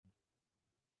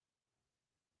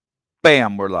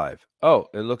Bam, we're live. Oh,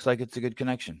 it looks like it's a good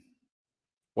connection.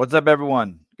 What's up,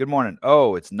 everyone? Good morning.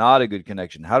 Oh, it's not a good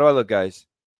connection. How do I look, guys?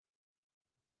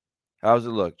 How's it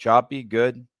look? Choppy?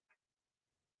 Good?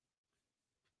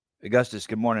 Augustus,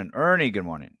 good morning. Ernie, good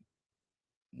morning.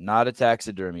 Not a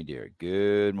taxidermy deer.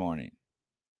 Good morning.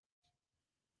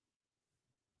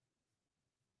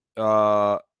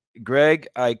 Greg,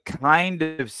 I kind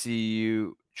of see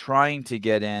you trying to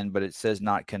get in, but it says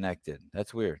not connected.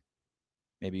 That's weird.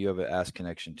 Maybe you have an ass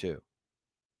connection too.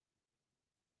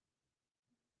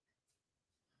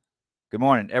 Good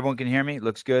morning. Everyone can hear me?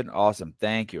 Looks good? Awesome.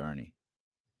 Thank you, Ernie.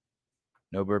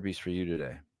 No burpees for you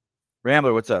today.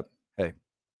 Rambler, what's up? Hey.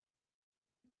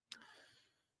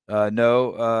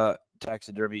 No,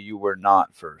 taxidermy, you were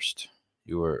not first.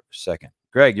 You were second.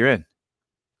 Greg, you're in.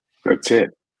 That's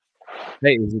it.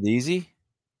 Hey, is it easy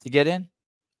to get in?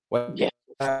 What Yeah,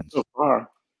 happens? so far.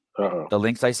 Uh-oh. The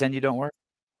links I send you don't work?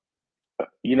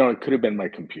 It could have been my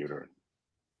computer.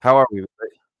 How are we?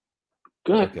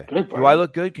 Good, Okay. good, buddy. Do I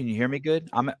look good? Can you hear me good?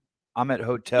 I'm at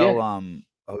hotel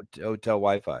hotel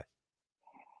Wi-Fi.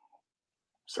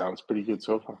 Sounds pretty good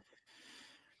so far.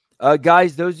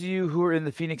 Guys, those of you who are in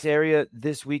the Phoenix area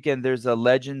this weekend, there's a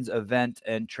Legends event,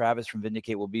 and Travis from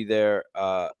Vindicate will be there.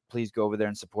 Please go over there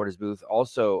and support his booth.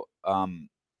 Also,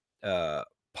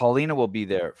 Paulina will be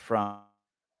there from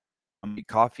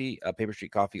Coffee. Paper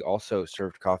Street Coffee also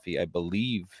served coffee, I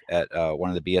believe, at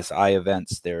one of the BSI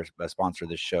events. They're a sponsor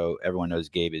of the show. Everyone knows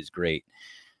Gabe is great.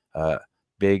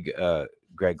 Big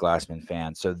Greg Glassman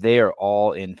fan. So they are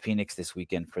all in Phoenix this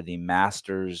weekend for the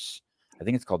Masters. I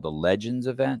think it's called the Legends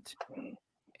event,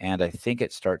 and I think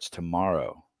it starts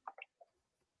tomorrow.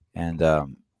 And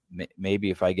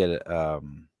maybe if I get it,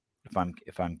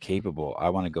 if I'm capable, I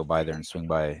want to go by there and swing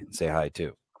by and say hi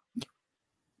too.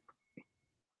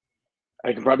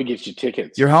 I can probably get you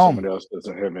tickets. You're if home. Someone else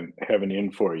doesn't have an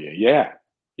in for you. Yeah.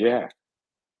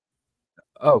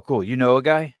 Oh, cool. You know a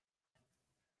guy?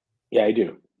 Yeah, I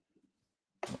do.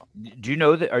 Do you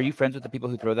know that? Are you friends with the people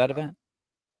who throw that event?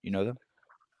 You know them?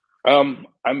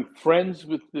 I'm friends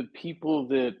with the people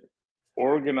that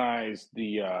organize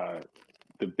the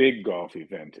big golf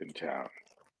event in town.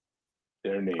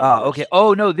 Their neighbors. Oh, okay.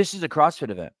 Oh no, this is a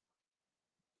CrossFit event.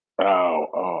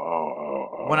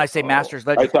 Oh. When I say Masters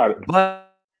Legends,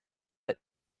 but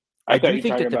I do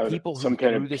think that the people who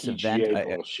threw this event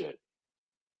bullshit.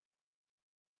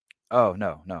 Oh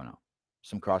no,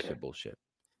 some CrossFit bullshit.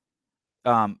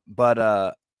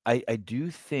 But I do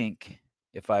think,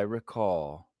 if I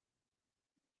recall,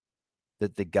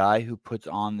 that the guy who puts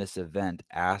on this event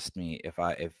asked me if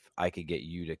I could get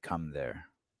you to come there.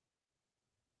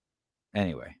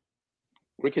 Anyway,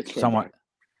 we could swing by.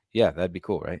 Yeah, that'd be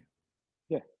cool, right?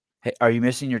 Yeah. Hey, are you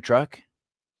missing your truck?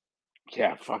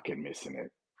 Yeah, fucking missing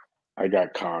it. I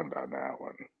got conned on that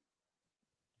one.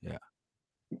 Yeah.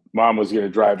 Mom was going to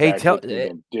drive back with me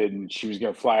and didn't. She was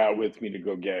going to fly out with me to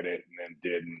go get it and then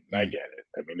didn't. I get it.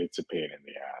 I mean, it's a pain in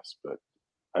the ass, but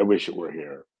I wish it were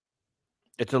here.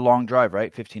 It's a long drive,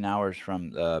 right? 15 hours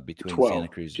from between 12, Santa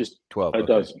Cruz. just 12. A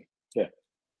dozen. Yeah.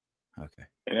 Okay.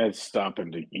 And I'd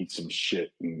stopping to eat some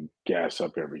shit and gas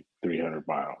up every 300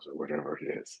 miles or whatever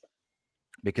it is.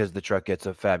 Because the truck gets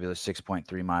a fabulous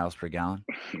 6.3 miles per gallon?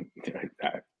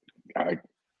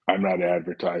 I'm not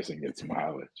advertising its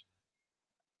mileage.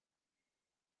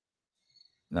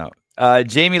 No.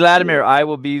 Jamie Latimer, I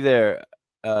will be there,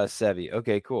 Sevi.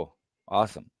 Okay, cool.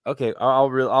 Awesome. Okay, I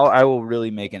will really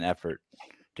make an effort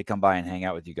to come by and hang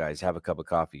out with you guys, have a cup of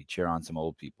coffee, cheer on some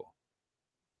old people.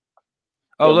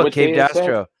 Oh, look, Cave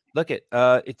Dastro. Look it.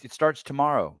 It starts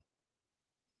tomorrow.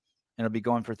 And it'll be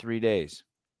going for 3 days.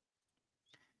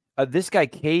 This guy,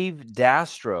 Cave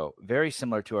Dastro, very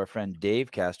similar to our friend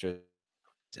Dave Castro.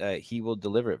 He will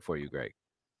deliver it for you, Greg.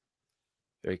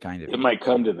 Very kind of you. It might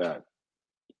come to that.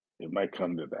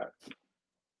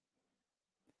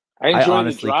 I enjoy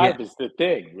the drive is the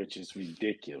thing, which is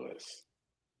ridiculous.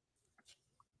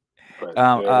 But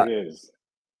there it is.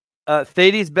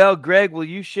 Thades Bell, Greg, will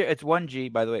you share? It's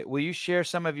 1G, by the way. Will you share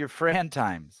some of your Fran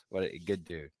times? What a good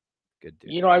dude. Good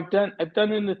dude. I've done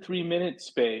in the 3-minute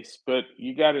space, but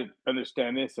you got to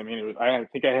understand this. I mean, I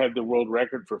think I had the world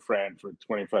record for Fran for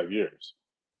 25 years.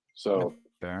 So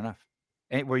fair enough.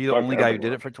 Were you the only guy who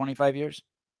did it for 25 years?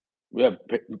 Yeah,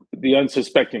 the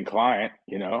unsuspecting client,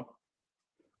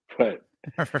 but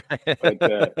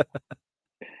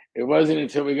it wasn't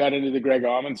until we got into the Greg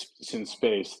Amundsen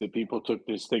space that people took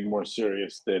this thing more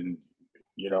serious than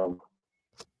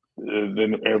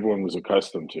everyone was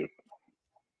accustomed to.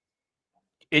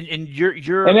 And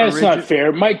you're and that's not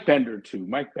fair. Mike Bender too.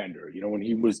 Mike Bender, when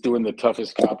he was doing the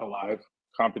Toughest Cop Alive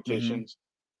competitions.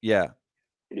 Mm-hmm. Yeah.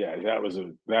 Yeah, that was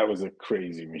a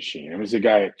crazy machine. It was a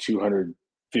guy at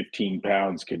 215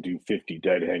 pounds could do 50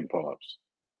 dead hang pull-ups.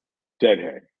 Dead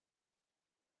hang.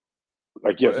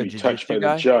 Like you have What, to a be touched jiu-jitsu by the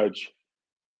guy? judge.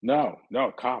 No,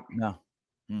 cop. No.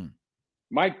 Hmm.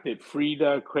 Mike that freed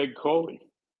Craig Coley.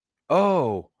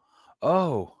 Oh,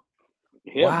 oh,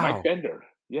 Him, Mike wow, Bender.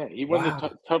 Yeah, he won the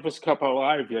wow, toughest cup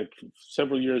alive like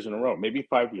several years in a row, maybe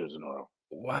 5 years in a row.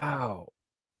 wow,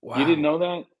 You didn't wow. know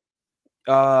that?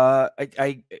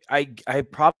 I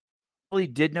probably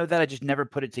did know that. I just never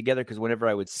put it together because whenever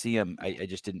I would see him, I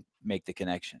just didn't make the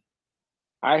connection.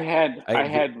 I had I I the,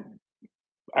 had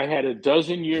I had a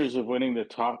dozen years of winning the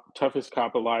toughest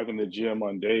cop alive in the gym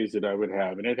on days that I would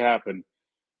have, and it happened.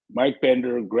 Mike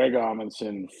Bender, Greg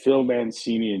Amundsen, Phil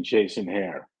Mancini, and Jason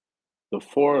Hare. The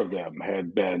four of them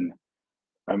had been.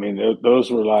 I mean,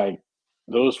 those were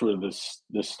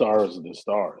the stars of the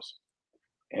stars.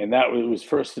 And that was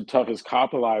first the toughest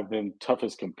cop alive, then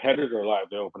toughest competitor alive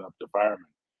to open up the fireman.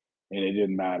 And it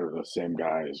didn't matter. The same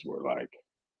guys were like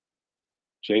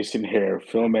Jason Hare,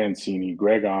 Phil Mancini,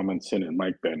 Greg Amundsen, and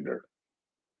Mike Bender.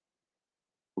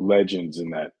 Legends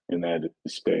in that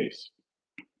space.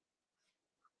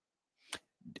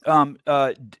 Danny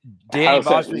How's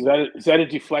that? Boswick. Is that a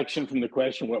deflection from the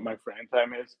question what my friend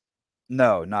time is?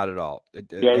 No, not at all.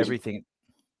 Yeah, Everything.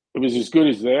 it was as good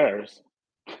as theirs.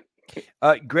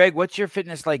 Greg, what's your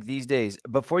fitness like these days?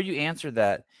 Before you answer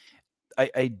that,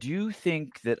 I do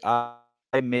think that I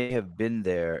may have been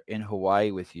there in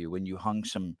Hawaii with you when you hung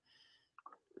some.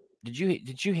 Did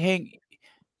you hang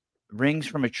rings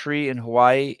from a tree in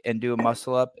Hawaii and do a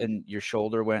muscle up and your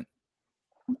shoulder went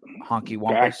honky Back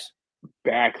wampus?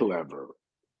 back lever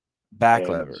Back and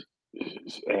lever.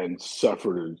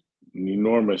 suffered an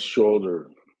enormous shoulder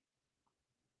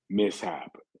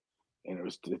mishap. And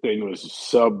the thing was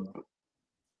sub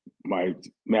my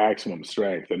maximum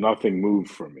strength, and nothing moved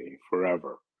for me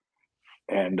forever.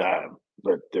 And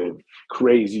but the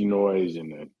crazy noise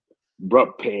and the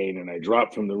abrupt pain, and I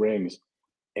dropped from the rings,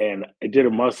 and I did a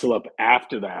muscle up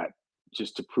after that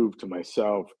just to prove to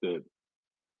myself that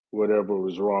whatever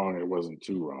was wrong, it wasn't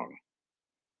too wrong.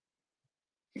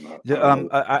 I The, don't know.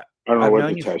 I don't know I've what the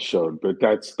known you, test showed, but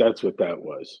that's what that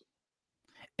was.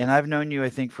 and I've known you, I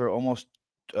think, for almost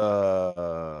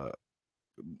uh,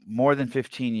 more than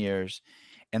 15 years.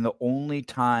 And the only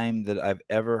time that I've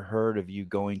ever heard of you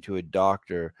going to a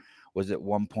doctor was at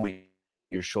one point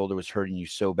your shoulder was hurting you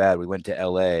so bad. We went to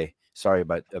LA. Sorry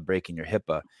about breaking your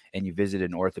HIPAA, and you visited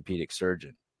an orthopedic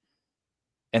surgeon.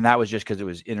 And that was just because it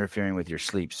was interfering with your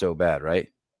sleep so bad, right?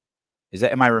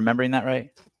 Am I remembering that right?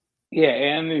 Yeah,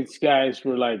 and these guys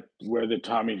were like where the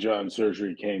Tommy John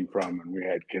surgery came from, and we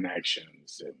had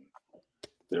connections. And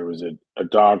there was a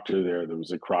doctor there. There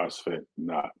was a CrossFit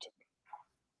nut.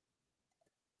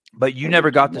 But you I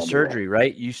never got the remember that. surgery,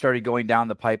 right? You started going down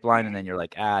the pipeline and then you're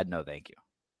like, no, thank you.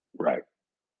 Right,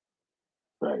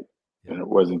 right. Yeah. And it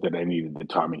wasn't that I needed the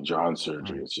Tommy John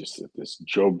surgery. Right. It's just that this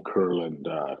Job Kurland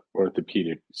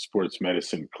orthopedic sports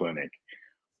medicine clinic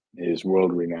is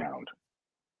world renowned,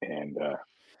 and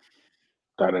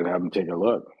thought I'd have them take a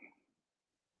look.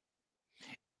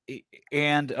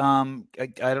 And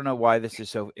I don't know why this is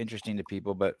so interesting to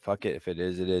people, but fuck it, if it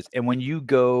is, it is. And when you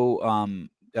go,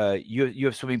 you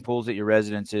have swimming pools at your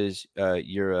residences.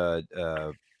 You're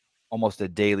almost a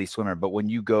daily swimmer, but when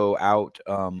you go out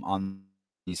on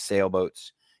these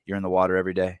sailboats, you're in the water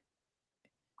every day,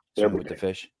 swimming Every with the day.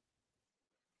 fish.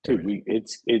 Dude, Every day.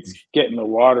 it's getting the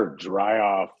water dry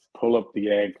off, pull up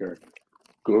the anchor,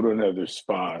 go to another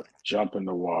spot, jump in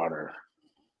the water,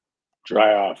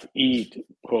 dry off, eat,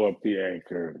 pull up the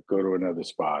anchor, go to another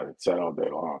spot. It's that all day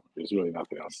long. There's really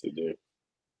nothing else to do.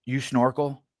 You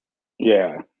snorkel?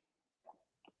 Yeah,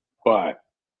 but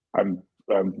I'm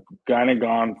kind of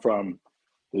gone from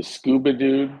the scuba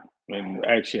dude, and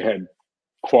actually had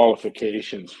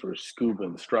qualifications for scuba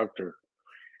instructor,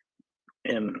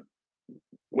 and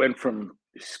went from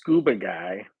scuba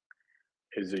guy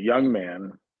as a young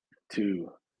man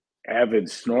to avid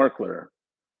snorkeler,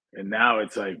 and now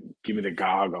it's like give me the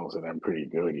goggles and I'm pretty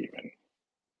good even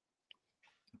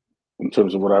in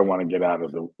terms of what I want to get out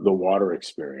of the water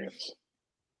experience.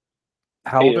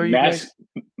 How old Hey, are you,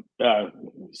 Greg?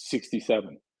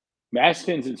 67. Mass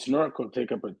fins and snorkel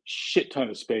take up a shit ton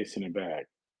of space in a bag.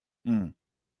 Mm.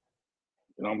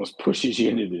 It almost pushes you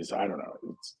into this. I don't know.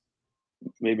 It's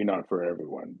maybe not for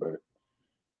everyone, but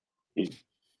it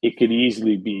it could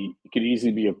easily be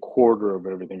a quarter of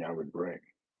everything I would bring.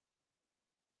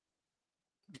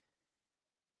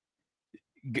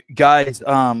 Guys,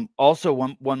 also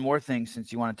one more thing,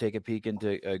 since you want to take a peek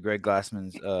into Greg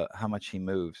Glassman's how much he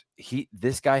moves.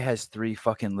 This guy has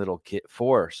four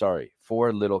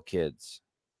little kids.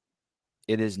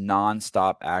 It is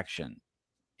nonstop action.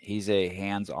 He's a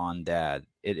hands-on dad.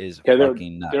 It is Yeah,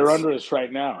 fucking they're nuts. under us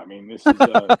right now. I mean, this is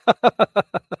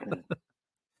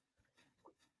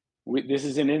this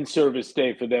is an in-service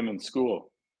day for them in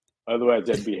school. Otherwise,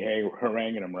 I'd be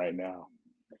haranguing them right now.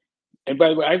 And by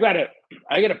the way, I got a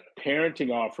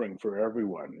parenting offering for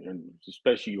everyone, and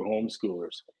especially you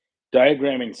homeschoolers.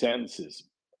 Diagramming sentences.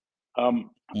 Mm.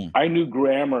 I knew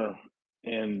grammar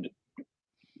and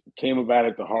came about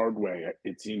it the hard way.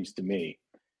 It seems to me,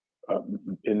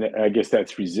 and I guess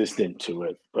that's resistant to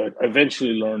it. But I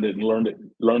eventually learned it and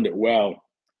learned it well.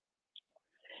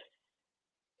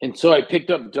 And so I picked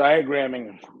up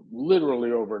diagramming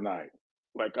literally overnight.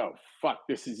 Like, oh fuck,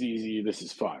 this is easy, this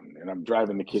is fun, and I'm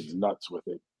driving the kids nuts with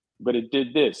it. But it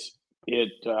did this. It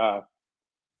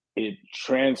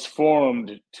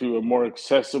transformed to a more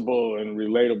accessible and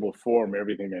relatable form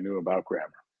everything I knew about grammar.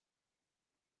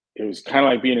 It was kind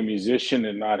of like being a musician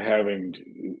and not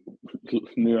having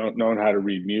known how to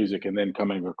read music and then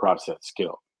coming across that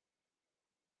skill.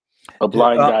 A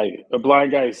blind Uh, guy,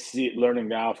 learning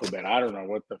the alphabet. I don't know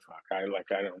what the fuck.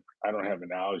 I don't have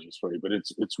analogies for you, but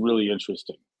it's really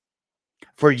interesting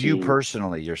for you to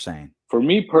personally, you're saying? for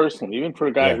me personally, even for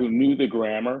a guy Yeah. who knew the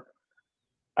grammar.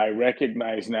 I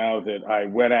recognize now that I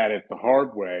went at it the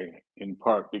hard way, in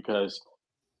part because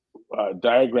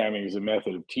diagramming is a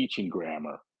method of teaching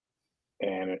grammar,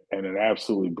 and an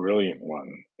absolutely brilliant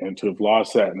one. And to have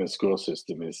lost that in the school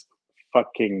system is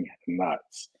fucking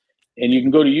nuts. And you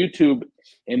can go to YouTube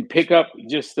and pick up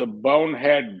just the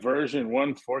bonehead version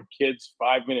one for kids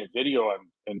 5 minute video on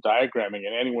diagramming,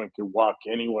 and anyone can walk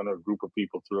anyone or group of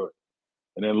people through it,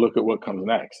 and then look at what comes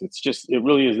next. It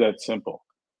really is that simple.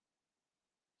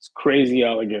 It's crazy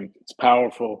elegant. It's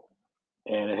powerful,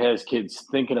 and it has kids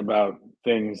thinking about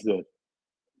things that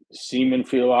seem and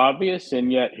feel obvious,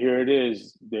 and yet here it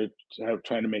is. They're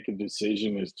trying to make a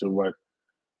decision as to what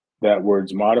that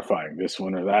word's modifying, this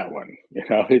one or that one.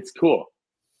 It's cool.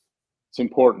 It's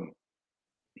important.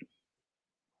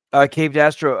 Caved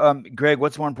Astro, Greg,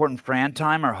 what's more important, Fran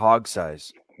time or hog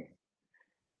size?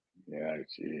 Yeah,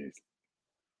 jeez.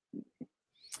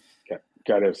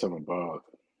 Got to have some of both.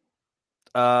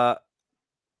 Uh,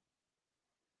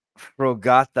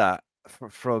 Frogat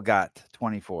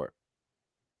 24.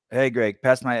 Hey, Greg,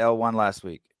 passed my L1 last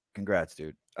week. Congrats,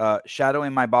 dude.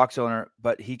 Shadowing my box owner,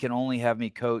 but he can only have me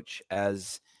coach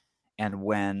as and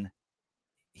when.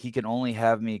 He can only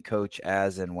have me coach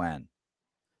as and when.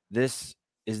 This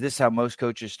how most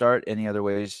coaches start? Any other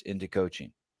ways into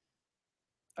coaching?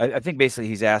 I think basically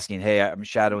he's asking, hey, I'm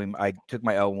shadowing. I took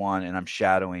my L1 and I'm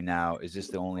shadowing now. Is this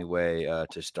the only way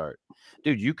to start?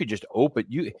 Dude, you could just open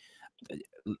you.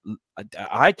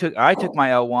 I took my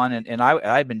L1 and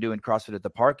I've been doing CrossFit at the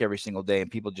park every single day, and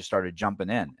people just started jumping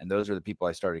in, and those are the people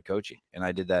I started coaching, and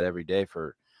I did that every day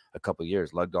for a couple of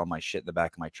years. Lugged all my shit in the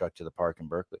back of my truck to the park in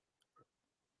Berkeley.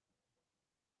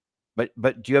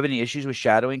 But do you have any issues with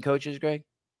shadowing coaches, Greg?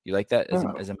 You like that as No,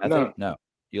 a method? no, No,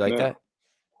 you like no. that?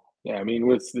 Yeah, I mean,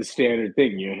 what's the standard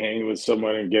thing? You hang with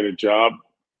someone and get a job,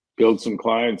 build some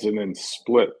clients, and then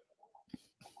split.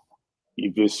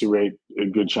 Eviscerate a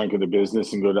good chunk of the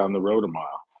business and go down the road a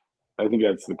mile. I think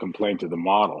that's the complaint of the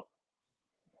model,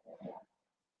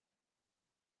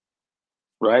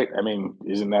 right? I mean,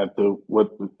 isn't that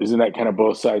kind of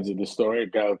both sides of the story? A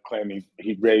guy would claim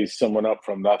he raised someone up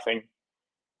from nothing,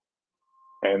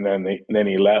 and then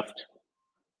he left.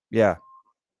 Yeah.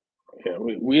 Yeah,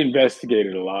 we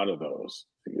investigated a lot of those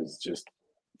because just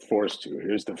forced to.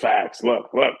 Here's the facts. Look,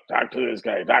 talk to this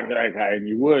guy, talk to that guy, and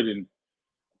you would, and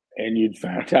you'd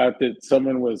found out that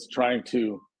someone was trying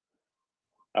to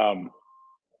um,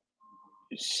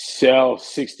 sell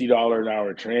 $60 an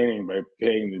hour training by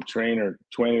paying the trainer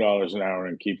 $20 an hour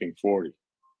and keeping 40,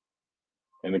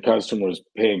 and the customer was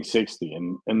paying 60.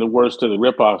 And the worst of the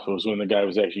ripoffs was when the guy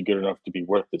was actually good enough to be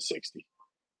worth the 60,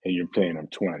 and you're paying him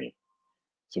 20.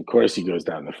 So of course he goes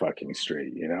down the fucking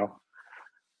street.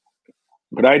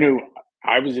 But I knew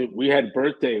we had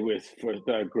birthday with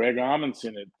Greg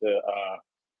Amundsen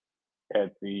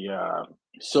at the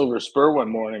Silver Spur one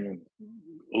morning, and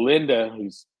Linda,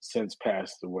 who's since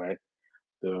passed away,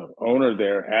 the owner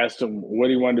there, asked him what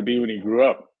he wanted to be when he grew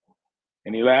up.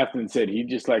 And he laughed and said he'd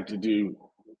just like to do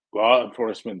law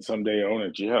enforcement, someday own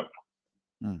a gym.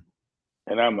 Mm.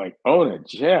 And I'm like, own a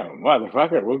gym?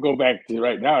 Motherfucker, we'll go back to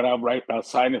right now and I'll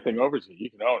sign the thing over to you.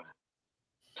 You can own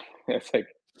it. It's like,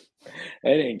 that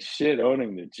ain't shit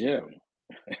owning the gym.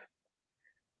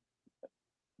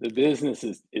 The business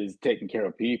is taking care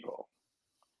of people.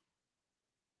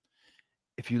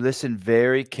 If you listen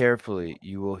very carefully,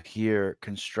 you will hear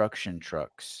construction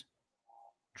trucks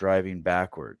driving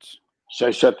backwards. Should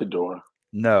I shut the door?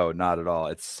 No, not at all.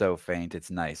 It's so faint.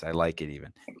 It's nice. I like it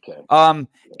even. Okay.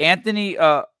 Anthony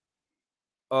uh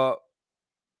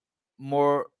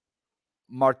more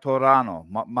Martorano,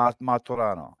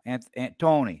 Martorano, and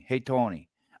Tony. Hey, Tony.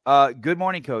 Good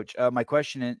morning, Coach. My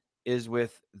question is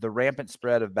with the rampant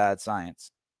spread of bad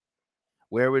science,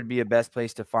 where would be a best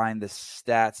place to find the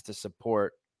stats to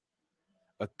support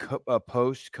a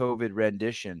post-COVID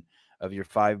rendition of your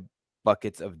 5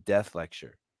 buckets of death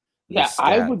lecture? The Yeah,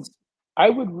 I would stats. I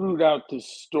would root out the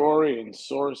story and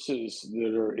sources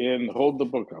that are in. Hold the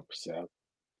book up, Seth.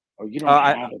 Oh, you don't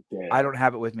I have it I there. don't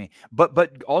have it with me,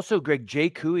 but also, Greg,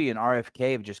 Jay Couey and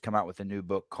RFK have just come out with a new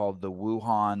book called the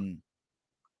Wuhan.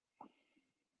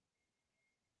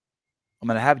 I'm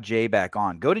going to have Jay back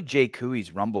on. Go to Jay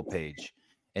Couey's Rumble page,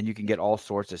 and you can get all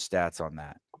sorts of stats on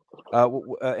that.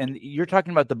 And you're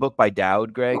talking about the book by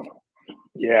Dowd, Greg?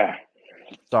 Yeah,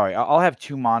 Sorry, I'll have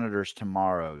 2 monitors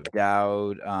tomorrow.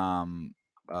 Dowd.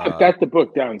 I've got the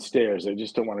book downstairs. I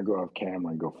just don't want to go off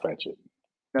camera and go fetch it.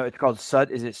 No, it's called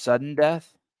Is it Sudden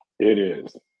Death? It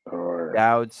is. Or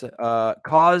Dowd's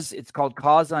cause. It's called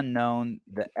Cause Unknown: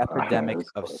 The that Epidemic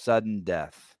was of close. Sudden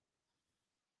Death.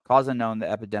 Cause Unknown: The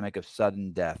Epidemic of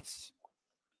Sudden Deaths.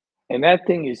 And that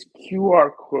thing is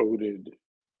QR coded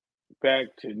back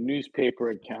to newspaper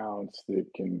accounts that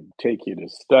can take you to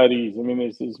studies. I mean,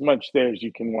 there's as much there as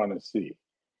you can want to see.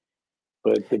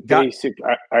 But the Got basic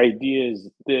idea is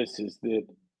this: is that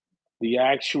the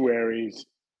actuaries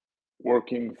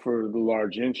working for the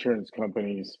large insurance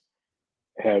companies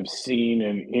have seen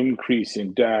an increase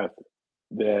in death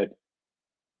that,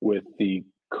 with the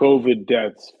COVID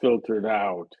deaths filtered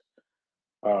out,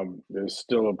 there's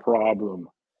still a problem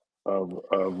of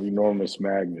enormous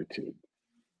magnitude,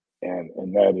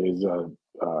 and that is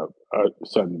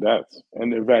sudden deaths,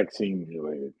 and they're vaccine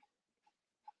related.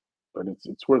 But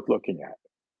it's worth looking at.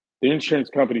 The insurance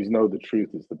companies know the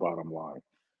truth is the bottom line,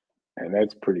 and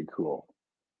that's pretty cool.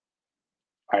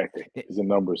 I think as a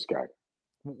numbers guy.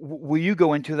 Will you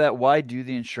go into that? Why do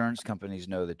the insurance companies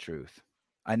know the truth?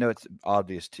 I know it's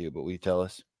obvious too, but will you tell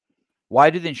us? Why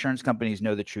do the insurance companies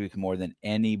know the truth more than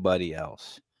anybody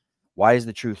else? Why is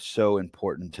the truth so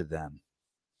important to them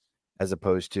as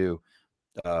opposed to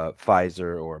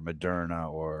Pfizer or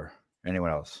Moderna or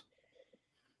anyone else?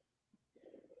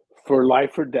 For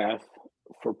life or death,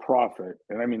 for profit,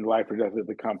 and I mean life or death of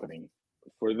the company,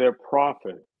 for their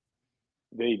profit,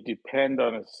 they depend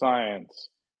on a science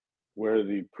where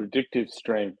the predictive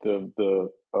strength of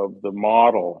the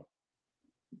model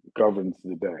governs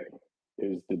the day,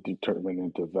 is the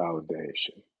determinant of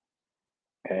validation.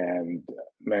 And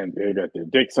man, they got their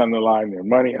dicks on the line, their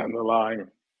money on the line.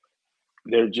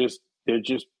 They're just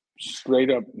straight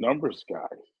up numbers guys.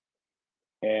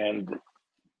 And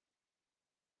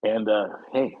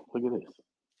hey, look at this.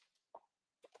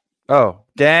 Oh,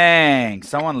 dang.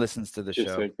 Someone listens to the Just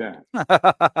show. like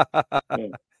that. Yeah.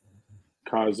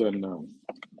 Cause unknown.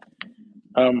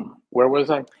 Where was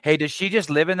I? Hey, does she just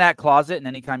live in that closet and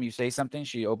anytime you say something,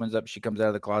 she comes out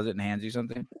of the closet and hands you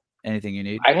something? Anything you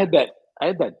need? I had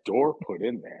that door put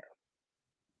in there.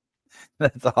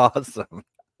 That's awesome.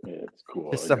 Yeah, it's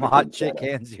cool. Just I some gotta hot clean that chick up.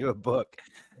 hands you a book.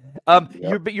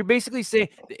 Yep. You're basically saying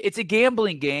it's a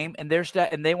gambling game, and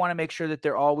and they want to make sure that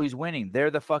they're always winning.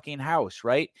 They're the fucking house,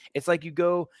 right? It's like you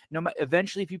go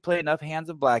eventually, if you play enough hands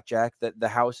of blackjack, that the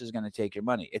house is going to take your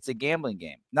money. It's a gambling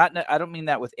game. I don't mean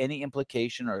that with any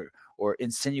implication or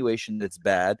insinuation that's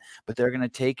bad, but they're going to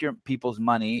take your people's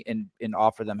money and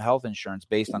offer them health insurance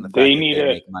based on the They fact that need they a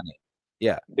make money.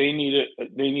 Yeah. they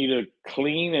need a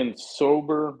clean and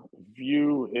sober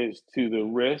view as to the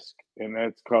risk, and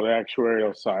that's called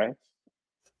actuarial science.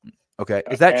 Okay.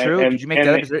 Is that And true? and Did you make and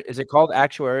that up? they, Is it called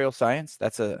actuarial science?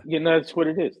 That's a that's what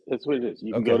it is. That's what it is.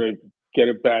 You can go okay. to get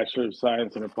a bachelor of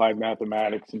science in applied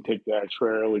mathematics and take the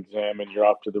actuarial exam, and you're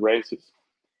off to the races.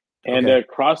 And Okay.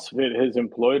 CrossFit has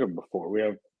employed them before. We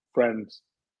have friends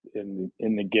in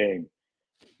the game.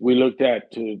 We looked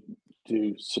at to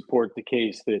support the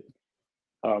case that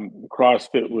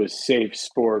CrossFit was safe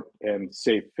sport and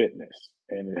safe fitness,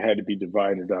 and it had to be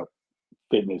divided up,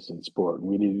 fitness and sport.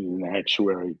 We needed an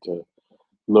actuary to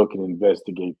look and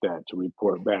investigate that, to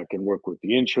report back and work with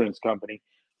the insurance company,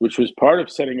 which was part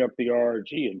of setting up the RRG.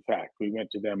 In fact, we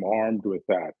went to them armed with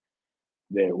that.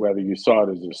 That whether you saw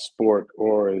it as a sport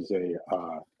or as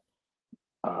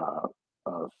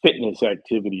fitness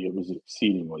activity, it was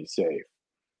exceedingly safe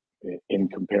in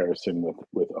comparison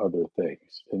with other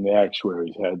things, and the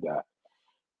actuaries had that.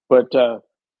 But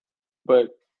But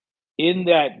in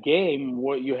that game,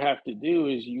 what you have to do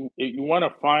is you want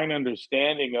a fine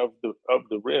understanding of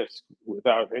the risk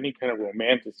without any kind of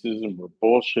romanticism or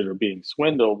bullshit or being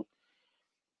swindled.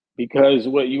 Because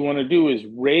what you want to do is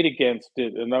rate against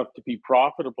it enough to be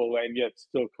profitable and yet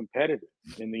still competitive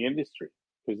in the industry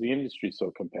because the industry is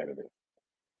so competitive.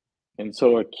 And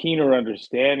so a keener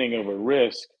understanding of a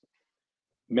risk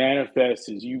manifests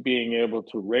as you being able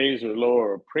to raise or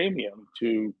lower a premium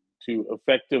to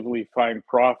effectively find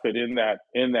profit in that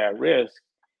risk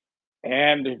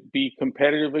and be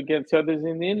competitive against others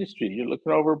in the industry. You're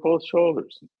looking over both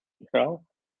shoulders, you know,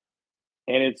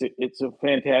 and it's a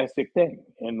fantastic thing.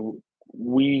 And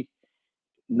we,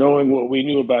 knowing what we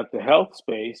knew about the health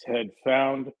space, had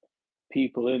found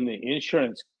people in the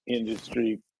insurance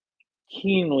industry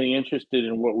keenly interested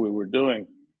in what we were doing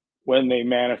when they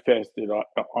manifested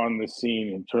on the scene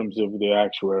in terms of the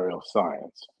actuarial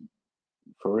science.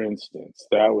 For instance,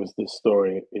 that was the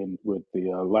story in with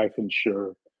the life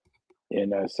insurer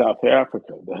in South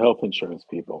Africa, the health insurance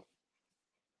people.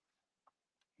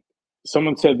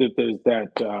 Someone said that there's that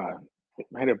it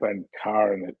might have been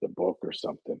Karen at the book or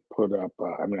something put up.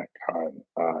 I mean, not Karen,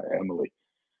 Emily,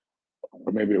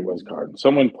 or maybe it was Karen.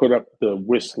 Someone put up the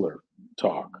Whistler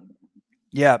talk.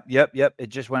 Yeah, yep. It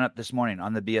just went up this morning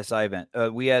on the BSI event.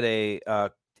 We had a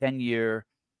 10-year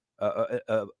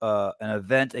an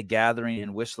event, a gathering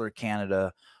in Whistler,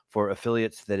 Canada, for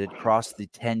affiliates that had crossed the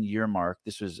 10-year mark.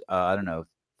 This was I don't know,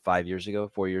 4 years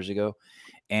ago,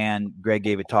 and Greg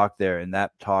gave a talk there. And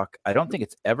that talk, I don't think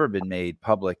it's ever been made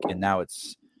public, and now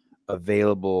it's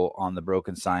available on the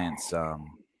Broken Science. That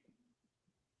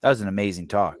was an amazing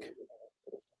talk.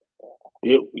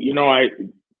 It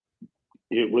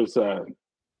was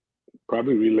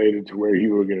probably related to where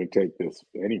you were going to take this,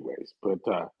 anyways. But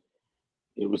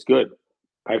it was good.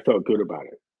 I felt good about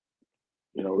it.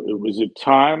 It was a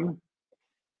time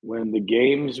when the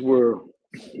games were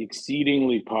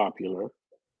exceedingly popular,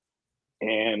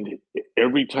 and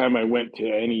every time I went to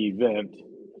any event,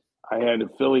 I had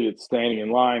affiliates standing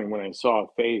in line. And when I saw a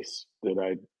face that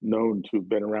I'd known to have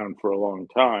been around for a long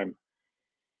time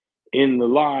in the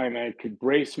line, I could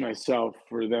brace myself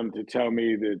for them to tell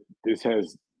me that this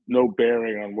has no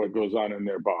bearing on what goes on in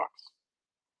their box.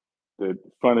 That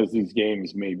fun as these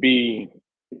games may be,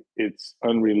 it's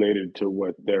unrelated to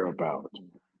what they're about.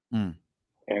 Mm.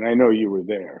 And I know you were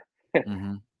there,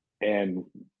 Mm-hmm. and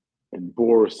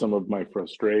bore some of my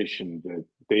frustration that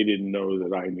they didn't know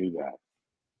that I knew that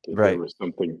there Right. was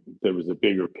something, there was a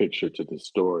bigger picture to the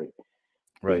story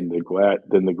Right.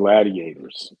 than the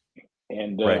gladiators.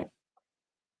 And Right.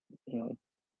 you know,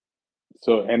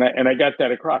 so and I got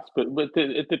that across. But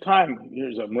at the time,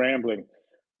 here's, I'm rambling.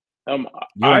 Um,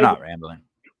 You are I not rambling.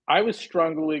 I was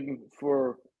struggling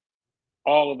for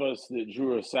all of us that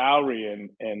drew a salary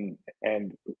and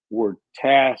were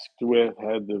tasked with,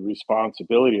 had the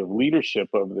responsibility of leadership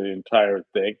of the entire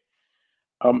thing.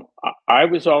 I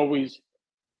was always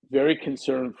very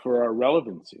concerned for our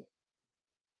relevancy.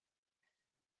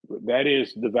 That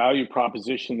is the value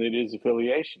proposition that is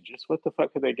affiliation. Just what the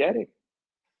fuck are they getting?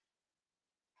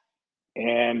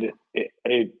 And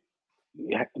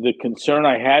the concern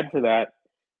I had for that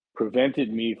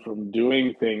prevented me from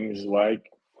doing things like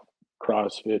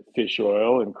CrossFit fish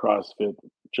oil and CrossFit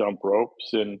jump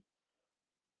ropes and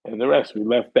the rest. We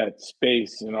left that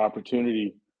space and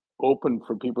opportunity open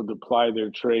for people to ply their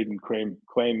trade and claim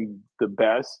the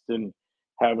best and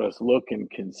have us look and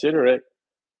consider it.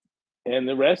 And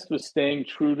the rest was staying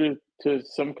true to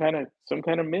some kind of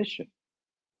mission.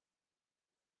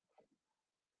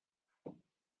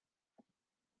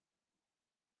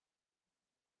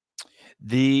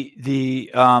 The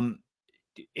when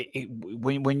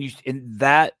you in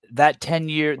that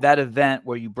 10-year that event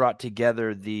where you brought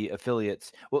together the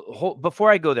affiliates. Well,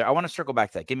 before I go there, I want to circle back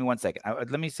to that. Give me 1 second.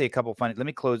 Let me say a couple funny. Let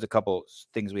me close a couple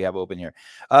things we have open here.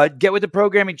 Get with the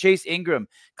programming. Chase Ingram,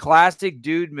 classic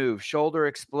dude move. Shoulder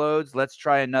explodes. Let's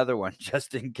try another one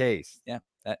just in case. Yeah,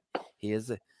 he is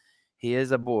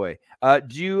a boy.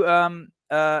 Do you I'll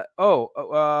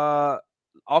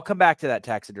come back to that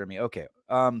taxidermy. Okay.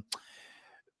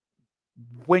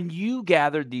 When you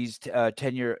gathered these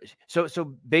 10-year,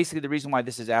 so basically the reason why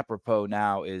this is apropos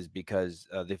now is because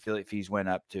the affiliate fees went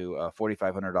up to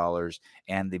 $4,500,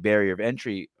 and the barrier of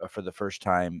entry for the first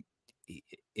time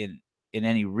in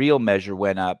any real measure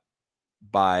went up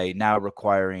by now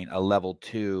requiring a level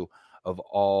 2 of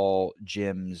all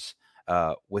gyms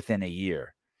within a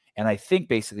year. And I think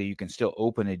basically you can still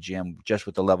open a gym just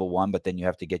with the level 1, but then you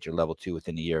have to get your level 2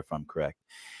 within a year, if I'm correct.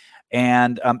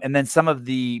 And then some of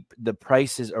the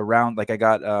prices around, like I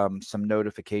got some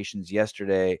notifications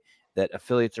yesterday that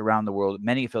affiliates around the world,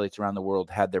 many affiliates around the world,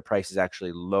 had their prices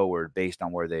actually lowered based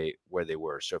on where they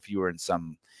were. So if you were in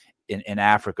in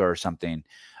Africa or something,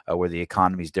 where the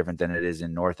economy is different than it is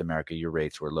in North America, your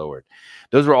rates were lowered.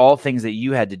 Those were all things that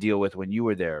you had to deal with when you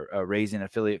were there, raising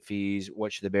affiliate fees,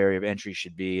 what should the barrier of entry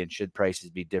should be, and should prices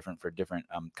be different for different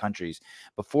countries.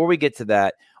 Before we get to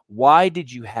that, why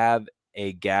did you have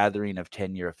a gathering of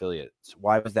 10-year affiliates?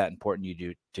 Why was that important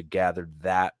to gather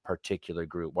that particular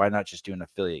group? Why not just do an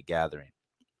affiliate gathering?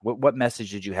 What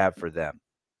message did you have for them?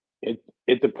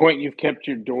 At the point you've kept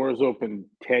your doors open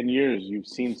 10 years, you've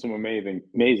seen some amazing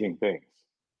things.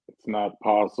 It's not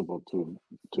possible to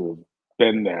have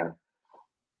been there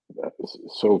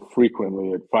so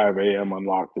frequently at 5 a.m.,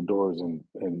 unlock the doors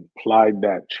and plied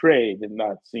that trade and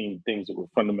not seeing things that were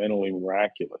fundamentally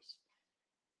miraculous.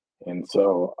 And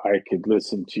so I could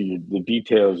listen to the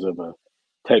details of a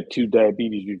type 2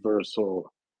 diabetes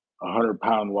reversal, a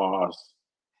 100-pound loss,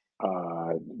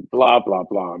 uh, blah, blah,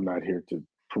 blah. I'm not here to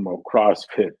promote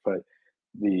CrossFit, but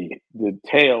the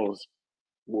tales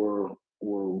were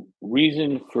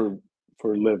reason for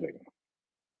living.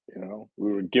 You know,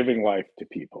 we were giving life to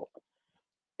people,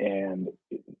 and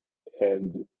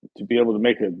and to be able to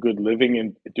make a good living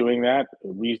in doing that,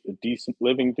 a decent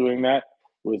living doing that,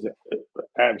 was an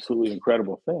absolutely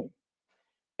incredible thing.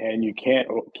 And you can't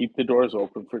keep the doors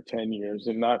open for 10 years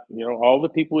and not, all the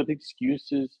people with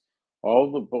excuses,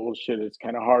 all the bullshit. It's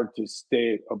kind of hard to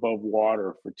stay above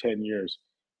water for 10 years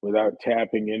without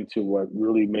tapping into what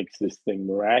really makes this thing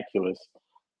miraculous.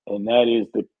 And that is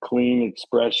the clean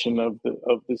expression of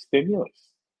the stimulus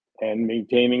and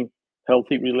maintaining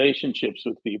healthy relationships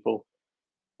with people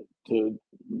to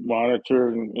monitor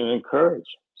and encourage,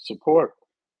 support.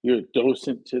 You're a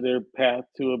docent to their path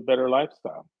to a better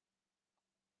lifestyle.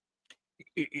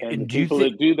 And the And do you people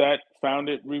think that do that found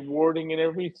it rewarding in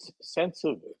every sense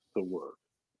of the word.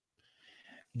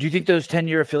 those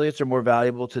 10-year affiliates are more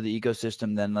valuable to the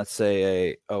ecosystem than, let's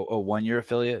say, a 1-year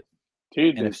affiliate?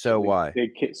 Dude, And if so, why?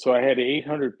 so I had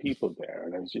 800 people there,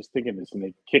 and I was just thinking this, and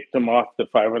they kicked them off to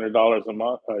 $500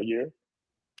 a year,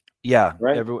 Yeah,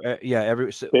 right?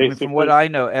 so, I mean, from what Basically, I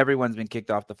know, everyone's been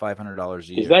kicked off the $500 a is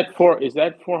year. that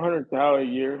 $400 a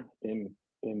year in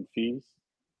fees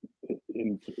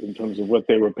in terms of what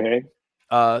they were paying?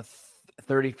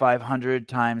 3,500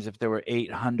 times if there were No,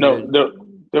 800,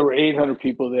 there were 800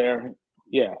 people there.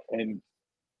 Yeah, and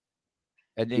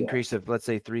an yeah, increase of, let's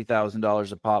say,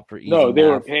 $3,000 a pop for easy no, they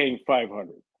were math. paying 500.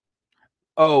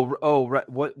 Oh, right.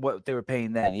 What they were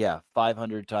paying then? Yeah,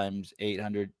 500 times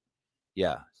 800.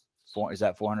 Yeah, is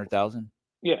that 400,000?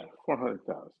 Yeah,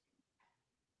 400,000.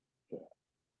 Yeah.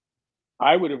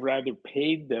 I would have rather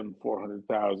paid them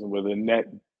 400,000 with a net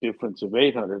difference of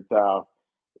 800,000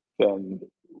 than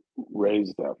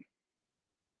raise them.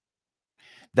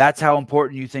 That's how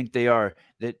important you think they are.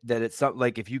 That it's something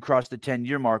like if you cross the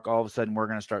 10-year mark, all of a sudden we're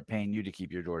going to start paying you to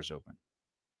keep your doors open.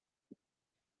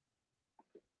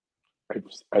 I've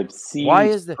Why seen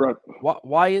is that?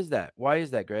 Why is that? Why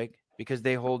is that, Greg? Because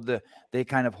they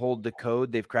kind of hold the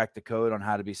code. They've cracked the code on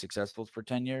how to be successful for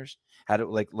 10 years. How to,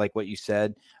 like what you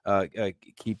said,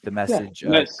 keep the yeah, message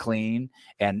yes. clean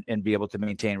and be able to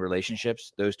maintain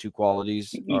relationships. Those two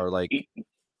qualities are like,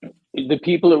 The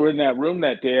people that were in that room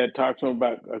that day, I talked to them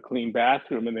about a clean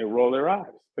bathroom, and they roll their eyes.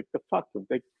 Like the fuck,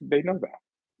 they know that.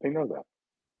 They know that.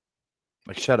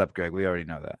 shut up, Greg. We already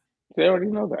know that. They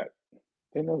already know that.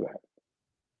 They know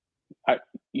that.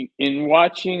 In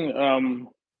watching,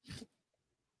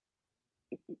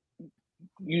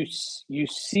 you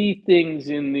see things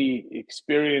in the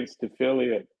experienced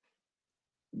affiliate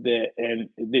that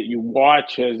you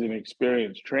watch as an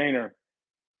experienced trainer,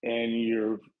 and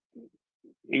you're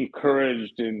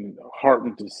encouraged and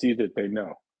heartened to see that they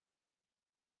know.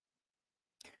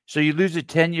 So you lose a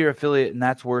 10-year affiliate, and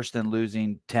that's worse than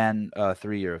losing 10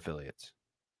 3-year affiliates.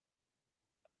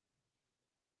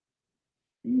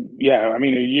 Yeah, I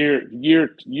mean, a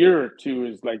year or two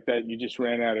is like that. You just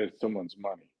ran out of someone's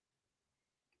money.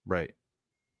 Right.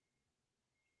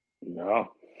 You know,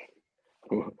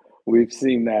 we've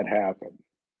seen that happen.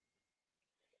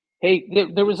 Hey,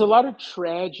 there was a lot of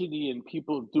tragedy in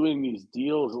people doing these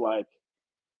deals. Like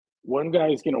one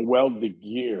guy's going to weld the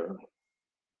gear,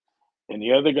 and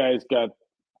the other guy's got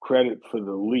credit for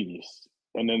the lease,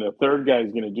 and then the third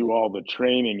guy's going to do all the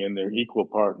training, and they're equal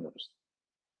partners.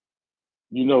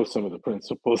 You know some of the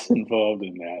principles involved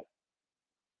in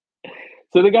that.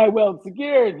 So the guy welds the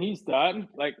gear and he's done.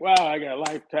 Like, wow, I got a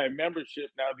lifetime membership.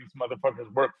 Now these motherfuckers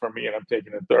work for me and I'm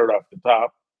taking a third off the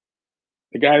top.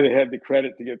 The guy that had the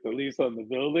credit to get the lease on the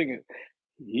building,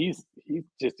 he's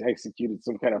just executed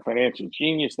some kind of financial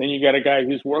genius. Then you got a guy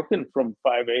who's working from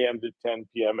 5 a.m. to 10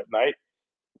 p.m. at night,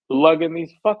 lugging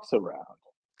these fucks around.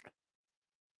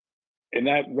 And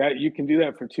that you can do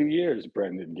that for 2 years,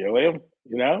 Brendan Gilliam,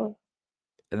 you know?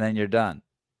 And then you're done.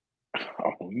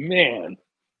 Oh man.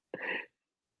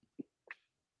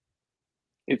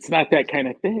 It's not that kind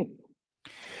of thing.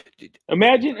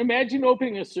 Imagine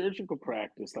opening a surgical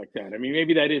practice like that. I mean,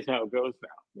 maybe that is how it goes now.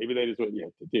 Maybe that is what you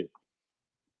have to do.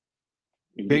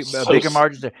 Bigger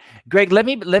margins there. Greg, let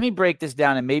me break this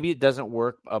down, and maybe it doesn't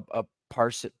work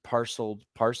parsoned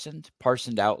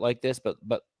out like this, but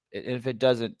if it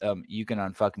doesn't, you can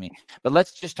unfuck me. But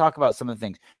let's just talk about some of the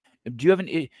things. Do you have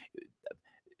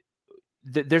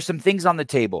there's some things on the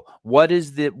table. What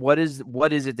is it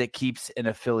that keeps an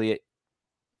affiliate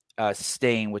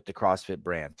staying with the CrossFit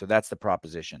brand? So that's the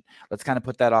proposition. Let's kind of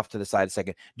put that off to the side a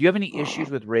second. Do you have any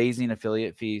issues with raising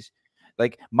affiliate fees?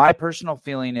 Like, my personal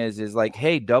feeling is like,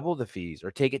 hey, double the fees or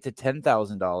take it to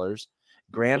 $10,000.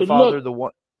 Grandfather the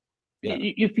one. Yeah.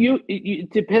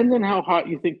 It depends on how hot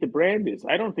you think the brand is.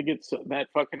 I don't think it's that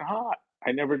fucking hot.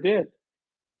 I never did.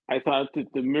 I thought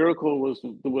that the miracle was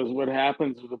what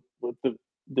happens with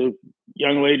the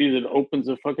young lady that opens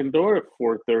the fucking door at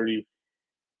 4:30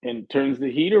 and turns the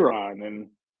heater on and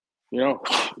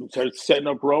starts setting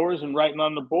up rowers and writing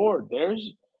on the board.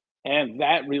 And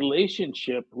that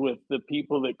relationship with the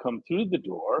people that come through the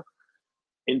door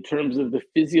in terms of the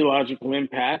physiological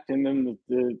impact, and then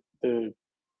the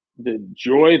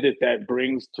joy that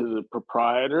brings to the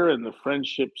proprietor and the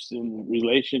friendships and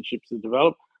relationships that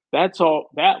develop. That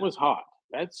was hot.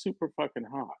 That's super fucking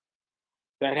hot.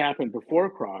 That happened before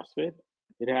CrossFit.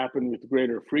 It happened with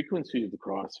greater frequency of the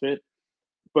CrossFit.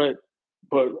 But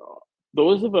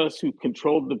those of us who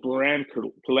controlled the brand,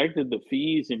 collected the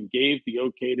fees, and gave the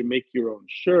okay to make your own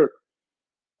shirt,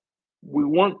 we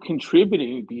weren't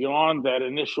contributing beyond that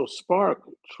initial spark.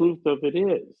 Truth of it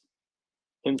is.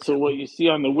 And so what you see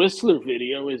on the Whistler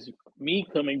video is me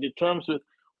coming to terms with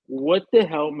what the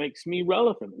hell makes me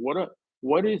relevant?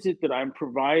 What is it that I'm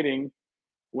providing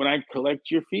when I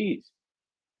collect your fees?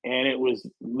 And it was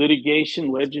litigation,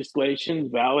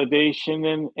 legislation,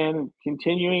 validation, and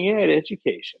continuing ed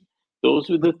education. Those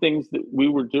were the things that we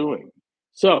were doing.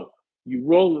 So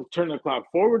you turn the clock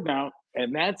forward now,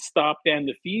 and that stopped and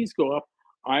the fees go up.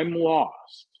 I'm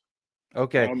lost.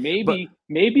 Okay. Now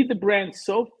maybe the brand's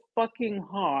so fucking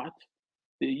hot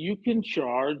that you can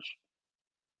charge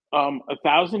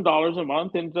 $1,000 a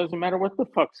month, and it doesn't matter what the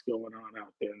fuck's going on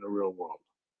out there in the real world.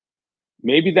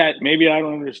 Maybe I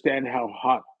don't understand how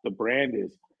hot the brand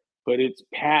is, but it's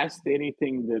past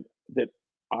anything that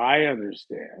I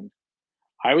understand.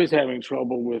 I was having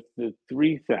trouble with the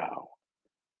 3,000,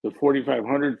 the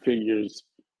 4,500 figures.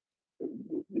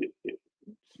 It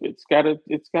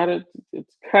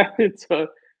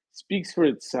speaks for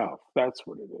itself. That's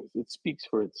what it is. It speaks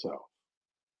for itself.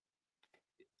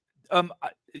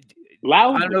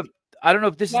 Loudly. I don't know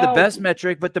if this is the best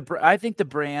metric, but I think the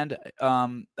brand,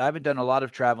 I haven't done a lot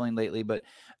of traveling lately, but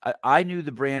I knew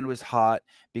the brand was hot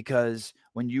because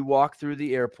when you walk through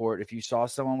the airport, if you saw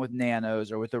someone with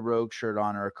Nanos or with a Rogue shirt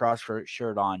on or a CrossFit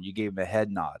shirt on, you gave them a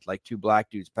head nod, like two black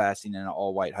dudes passing in an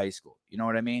all white high school. You know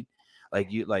what I mean?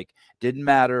 Didn't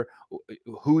matter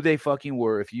who they fucking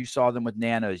were. If you saw them with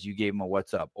Nanos, you gave them a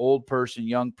what's up. Old person,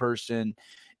 young person,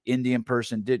 Indian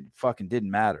person, didn't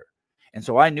matter. And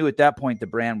so I knew at that point the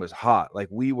brand was hot. Like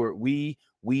we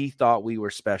thought we were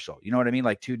special. You know what I mean?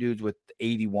 Like two dudes with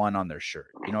 81 on their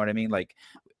shirt. You know what I mean? Like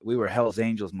we were Hell's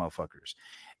Angels motherfuckers.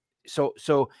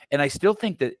 So and I still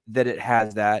think that it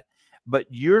has that, but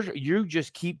you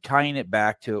just keep tying it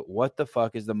back to what the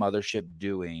fuck is the mothership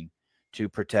doing to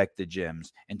protect the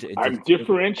gyms I'm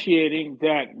differentiating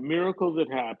that miracle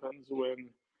that happens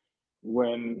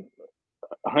when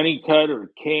Honeycutt or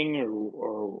King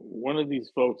or one of these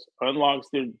folks unlocks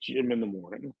their gym in the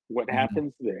morning. What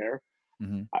happens there?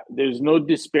 There's no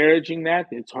disparaging that.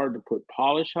 It's hard to put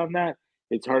polish on that.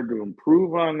 It's hard to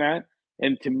improve on that.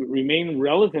 And to remain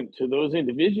relevant to those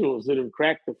individuals that have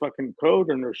cracked the fucking code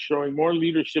and are showing more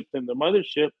leadership than the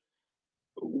mothership,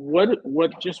 what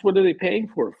are they paying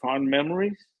for? Fond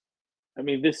memories? I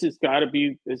mean, this has got to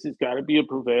be a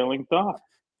prevailing thought.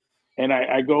 And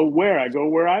I go where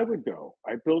I would go.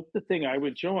 I built the thing I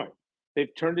would join.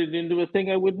 They've turned it into a thing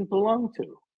I wouldn't belong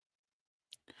to.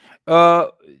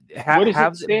 What does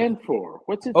it stand for?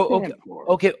 What's it stand for?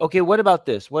 Okay. What about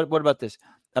this? What about this?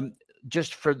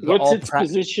 Just for the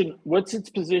position? What's its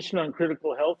position on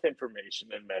critical health information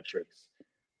and metrics?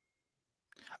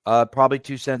 Probably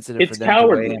too sensitive it's for them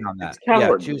cowardly. to weigh in on that. It's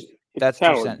cowardly. It's That's 2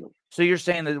 cents. cowardly. So you're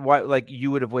saying that like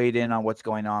you would have weighed in on what's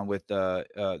going on with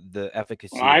the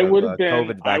efficacy I of would have been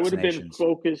COVID I would have been vaccinations?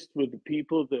 focused with the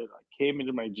people that came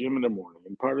into my gym in the morning.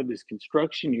 And part of this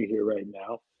construction you hear right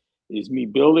now is me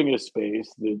building a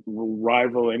space that will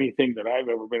rival anything that I've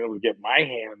ever been able to get my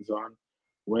hands on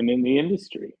when in the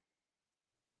industry.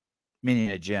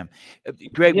 Meaning a gym.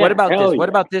 Greg, what Yeah, about hell this? What yeah.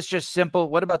 about this just simple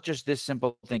what about just this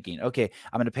simple thinking? Okay,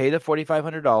 I'm gonna pay the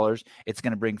 $4,500. It's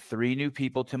gonna bring 3 new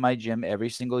people to my gym every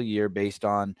single year based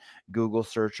on Google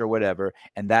search or whatever,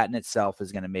 and that in itself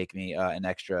is gonna make me, an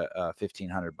extra,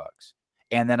 1,500 bucks.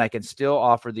 And then I can still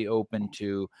offer the open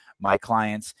to my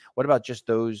clients. What about just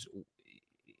those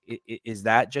is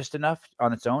that just enough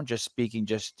on its own? Just speaking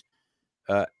just,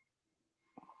 uh,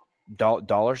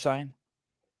 dollar sign,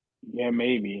 Yeah,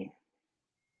 maybe.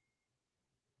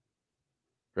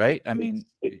 right? I It's mean,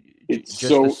 it, it's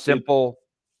just a so it simple.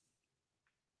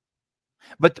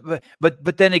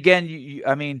 But then again,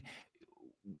 I mean,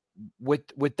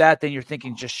 with that, then you're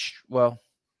thinking just well,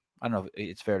 I don't know if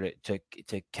it's fair to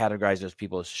categorize those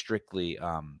people as strictly.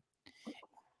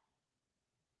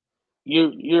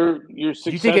 your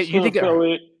Do you successful think it?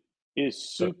 affiliate is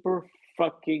Go, super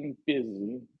fucking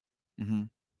busy. mhm.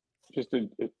 Just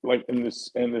like in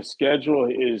this, and the schedule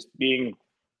is being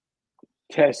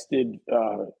tested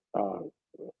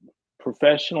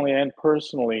professionally and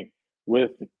personally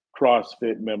with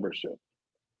CrossFit membership.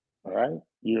 All right,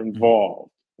 you're Mhm.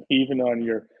 involved even on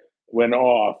your when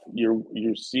off. You're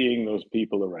seeing those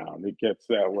people around. It gets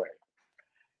that way,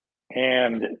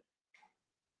 and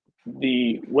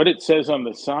the what it says on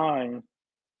the sign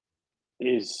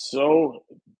is so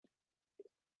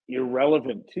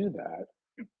irrelevant to that.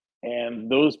 And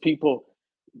those people,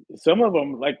 some of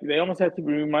them, like they almost have to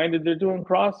be reminded they're doing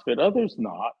CrossFit. Others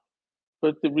not.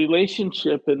 But the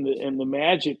relationship and the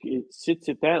magic, it sits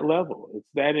at that level. It's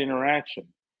that interaction,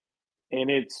 and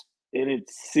it's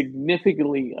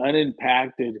significantly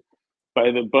unimpacted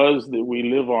by the buzz that we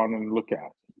live on and look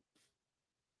at.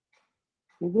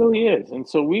 It really is. And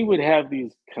so we would have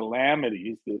these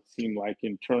calamities that seem like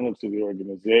internal to the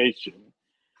organization.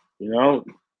 You know,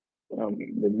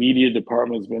 the media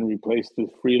department has been replaced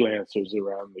with freelancers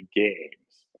around the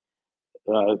games.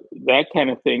 That kind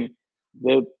of thing.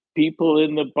 The people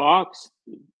in the box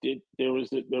did. There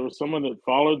was someone that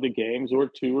followed the games, or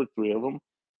two or three of them,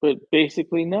 but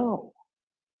basically no,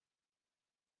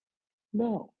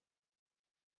 no.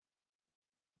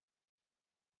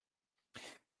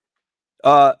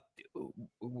 Uh,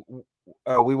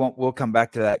 we won't. We'll come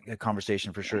back to that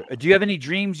conversation for sure. Do you have any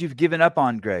dreams you've given up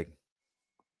on, Greg?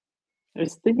 I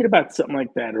was thinking about something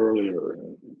like that earlier.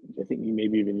 I think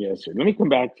maybe even yesterday. Let me come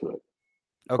back to it.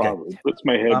 Okay. Probably puts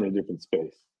my head in Um, a different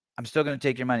space. I'm still going to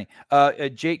take your money.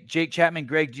 Jake Chapman,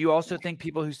 Greg, do you also think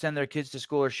people who send their kids to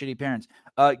school are shitty parents?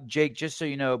 Jake, just so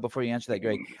you know, before you answer that,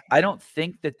 Greg, I don't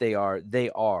think that they are. They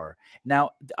are.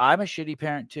 Now, I'm a shitty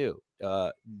parent too.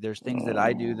 There's things that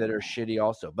I do that are shitty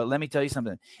also. But let me tell you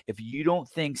something. If you don't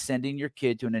think sending your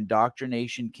kid to an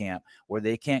indoctrination camp where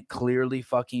they can't clearly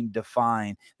fucking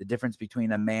define the difference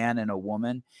between a man and a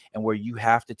woman, and where you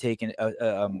have to take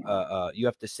you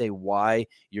have to say why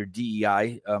your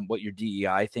DEI, what your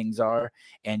DEI things are,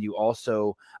 and you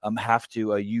also have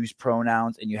to use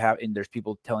pronouns, and there's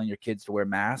people telling your kids to wear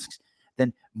masks.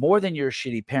 Then more than you're a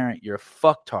shitty parent, you're a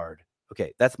fucktard.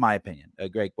 Okay, that's my opinion.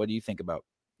 Greg, what do you think about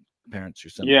parents who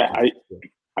send their Yeah, kids to school?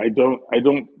 I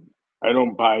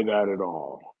don't buy that at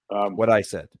all. What I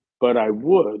said. But I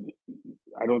would.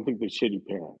 I don't think they're shitty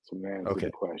parents. I'm going to answer the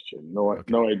Okay. question. No,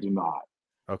 Okay. no, I do not.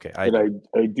 Okay. I But do.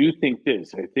 I do think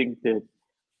this. I think that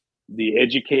the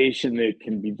education that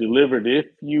can be delivered, if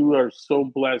you are so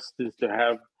blessed as to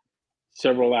have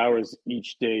several hours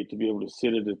each day to be able to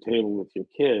sit at a table with your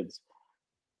kids,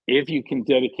 if you can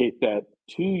dedicate that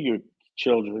to your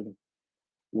children,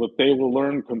 what they will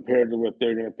learn compared to what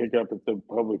they're going to pick up at the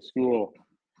public school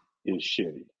is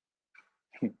shitty.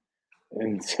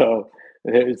 And so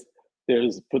there's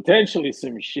there's potentially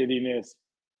some shittiness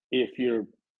if you're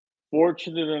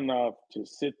fortunate enough to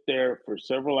sit there for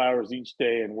several hours each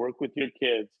day and work with your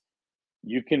kids.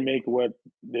 You can make what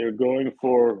they're going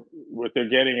for, what they're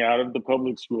getting out of the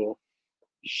public school,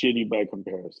 shitty by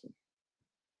comparison.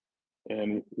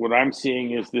 And what I'm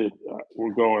seeing is that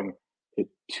we're going at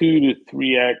 2 to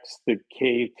 3x the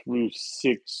K through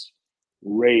 6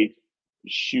 rate,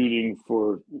 shooting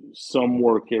for some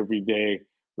work every day,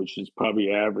 which is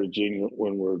probably averaging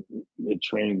when the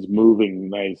train's moving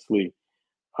nicely,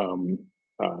 um,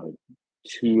 uh,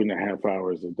 2.5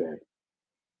 hours a day,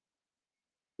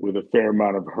 with a fair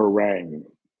amount of harangue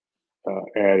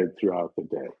added throughout the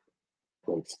day.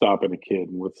 like stopping a kid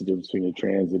and what's the difference between a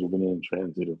transitive and an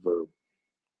intransitive verb,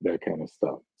 that kind of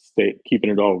stuff. Stay keeping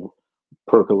it all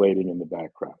percolating in the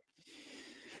background,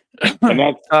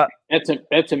 and uh,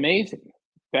 that's amazing.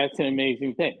 That's an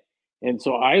amazing thing. And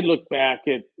so I look back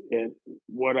at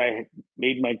what I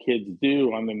made my kids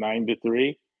do on the 9 to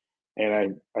 3,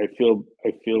 and I feel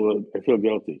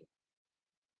guilty.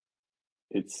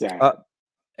 It's uh,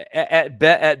 sad.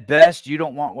 at best, you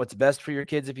don't want what's best for your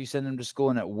kids if you send them to school,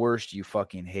 and at worst, you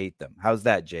fucking hate them. How's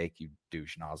that, Jake? You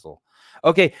douche nozzle.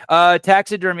 Okay,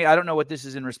 taxidermy. I don't know what this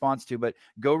is in response to, but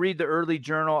go read the early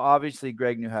journal. Obviously,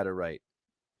 Greg knew how to write.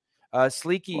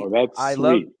 Sleeky, Oh, that's I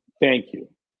love sweet. Thank you.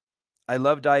 I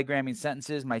love diagramming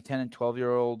sentences. My 10 and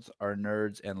 12-year-olds are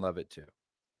nerds and love it too.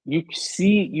 You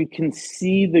can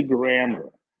see the grammar,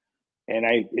 and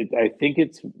I think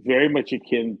it's very much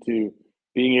akin to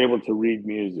being able to read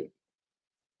music.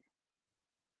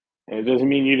 And it doesn't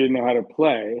mean you didn't know how to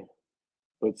play,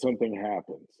 but something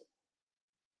happens.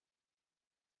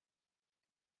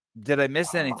 Did I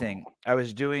miss anything? I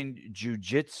was doing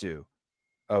jujitsu.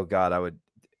 Oh God, I would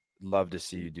love to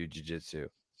see you do jujitsu.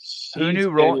 Who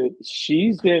knew roll?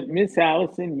 She's been Miss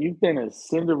Allison. You've been a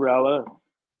Cinderella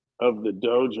of the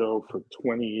dojo for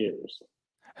 20 years.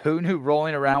 Who knew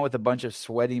rolling around with a bunch of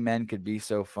sweaty men could be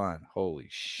so fun? Holy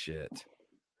shit!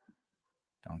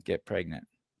 Don't get pregnant.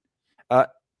 Uh,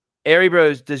 Airy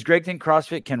Bros, does Greg think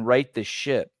CrossFit can right the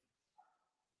ship?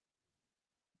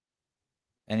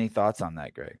 Any thoughts on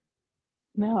that, Greg?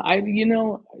 No,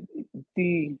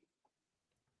 the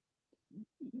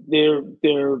they're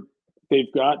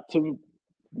they've got to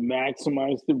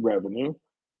maximize the revenue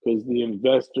because the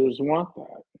investors want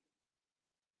that.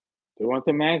 They want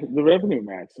the revenue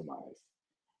maximized,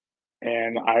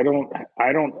 and I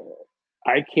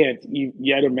can't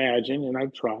yet imagine, and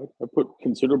I've tried. I put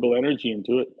considerable energy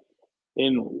into it,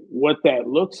 in what that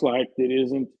looks like that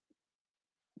isn't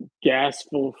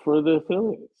gasful for the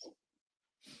affiliates.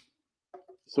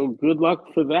 So good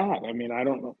luck for that. I mean, I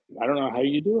don't know how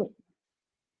you do it.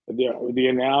 The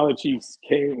analogies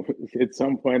came at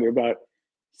some point about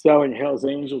selling Hell's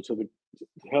Angels to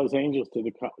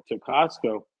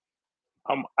Costco.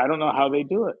 I don't know how they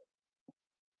do it.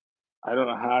 I don't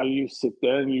know how you sit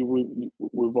there and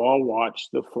we've all watched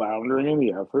the floundering in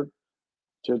the effort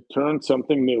to turn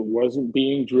something that wasn't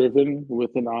being driven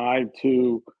with an eye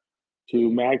to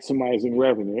maximizing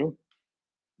revenue,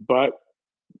 but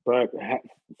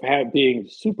being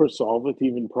super solvent,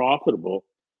 even profitable,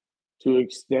 to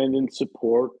extend and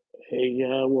support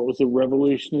what was a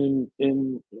revolution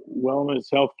in wellness,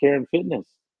 healthcare, and fitness.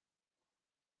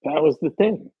 That was the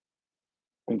thing.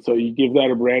 And so you give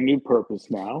that a brand new purpose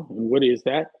now. And what is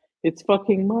that? It's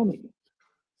fucking money.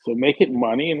 So make it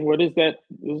money. And what is that?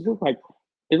 Does look like?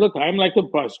 Look, I'm like a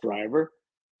bus driver,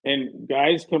 and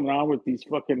guys coming on with these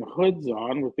fucking hoods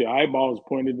on with the eyeballs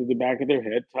pointed to the back of their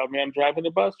head tell me I'm driving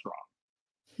the bus wrong.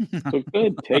 So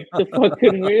good. Take the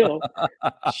fucking wheel.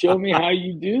 Show me how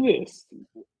you do this.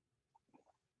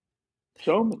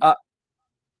 Show me. Uh,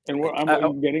 And uh,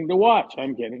 I'm getting to watch.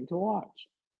 I'm getting to watch.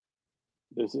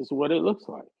 This is what it looks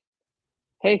like.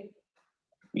 Hey,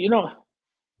 you know,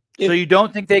 so if you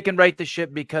don't think they can right the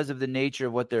ship because of the nature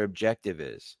of what their objective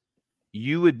is?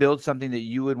 You would build something that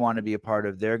you would want to be a part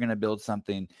of. They're going to build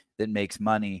something that makes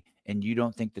money, and you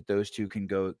don't think that those two can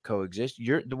go coexist.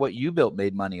 What you built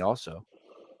made money also.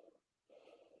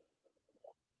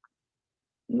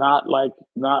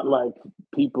 not like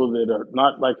people that are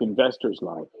not like investors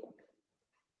like.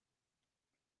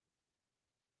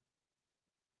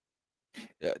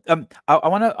 I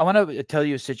want to tell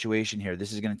you a situation here.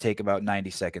 This is going to take about 90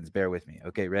 seconds. Bear with me.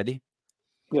 Okay, ready?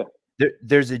 Yeah.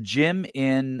 There's a gym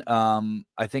in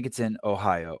I think it's in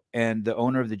Ohio, and the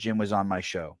owner of the gym was on my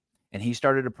show. And he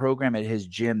started a program at his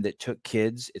gym that took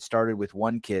kids. It started with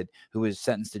one kid who was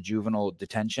sentenced to juvenile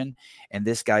detention, and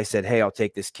this guy said, "Hey, I'll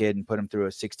take this kid and put him through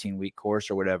a 16-week course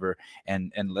or whatever,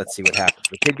 and let's see what happens."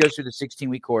 The kid goes through the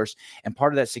 16-week course, and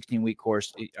part of that 16-week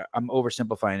course, I'm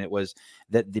oversimplifying it, was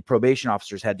that the probation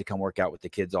officers had to come work out with the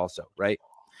kids also, right?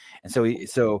 And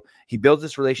so he builds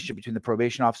this relationship between the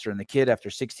probation officer and the kid. After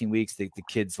 16 weeks, the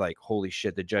kid's like, holy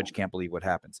shit, the judge can't believe what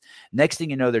happens. Next thing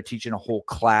you know, they're teaching a whole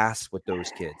class with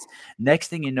those kids. Next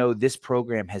thing you know, this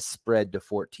program has spread to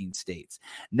 14 states.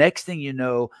 Next thing you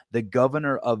know, the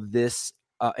governor of this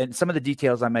and some of the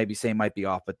details I might be saying might be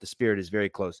off, but the spirit is very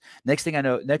close. Next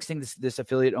thing this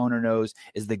affiliate owner knows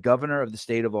is the governor of the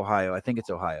state of Ohio. I think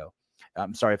it's Ohio.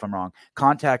 I'm sorry if I'm wrong.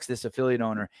 Contacts this affiliate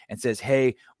owner and says,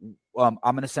 "Hey, I'm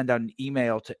going to send out an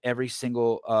email to every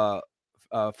single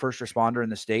first responder in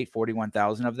the state,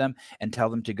 41,000 of them, and tell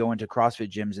them to go into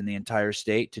CrossFit gyms in the entire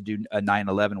state to do a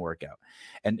 9/11 workout.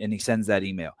 And he sends that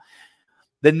email.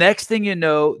 The next thing you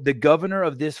know, the governor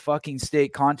of this fucking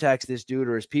state contacts this dude,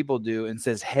 or his people do, and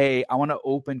says, hey, I want to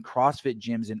open CrossFit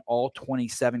gyms in all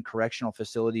 27 correctional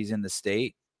facilities in the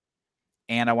state.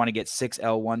 And I want to get 6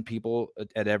 L1 people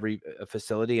at every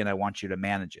facility, and I want you to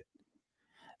manage it.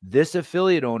 This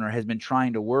affiliate owner has been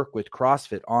trying to work with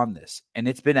CrossFit on this, and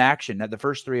it's been action. Now, the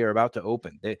first 3 are about to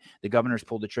open. The governor's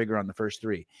pulled the trigger on the first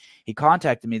 3. He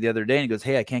contacted me the other day and he goes,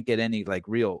 hey, I can't get any like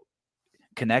real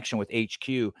connection with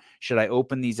HQ. Should I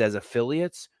open these as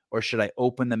affiliates or should I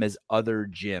open them as other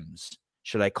gyms?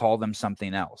 Should I call them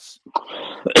something else?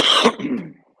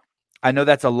 I know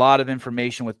that's a lot of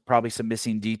information with probably some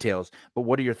missing details, but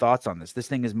what are your thoughts on this? This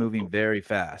thing is moving very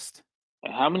fast.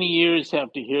 How many years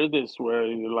have to hear this where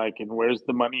you're like, and where's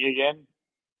the money again?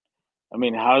 I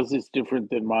mean, how is this different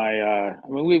than my? I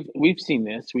mean, we've seen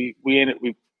this. We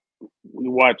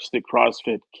watched the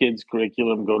CrossFit kids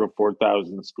curriculum go to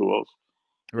 4,000 schools.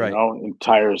 You Right. know,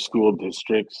 entire school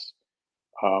districts,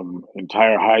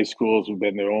 entire high schools have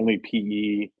been their only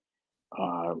PE.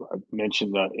 I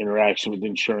mentioned the interaction with the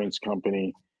insurance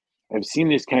company. I've seen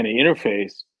this kind of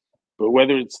interface, but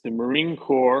whether it's the Marine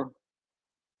Corps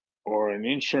or an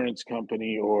insurance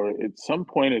company, or at some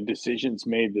point a decision's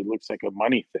made that looks like a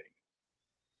money thing.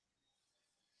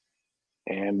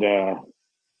 And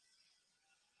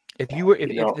If you were, you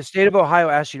if know, the state of Ohio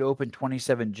asked you to open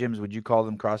 27 gyms, would you call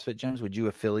them CrossFit gyms? Would you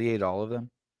affiliate all of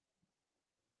them?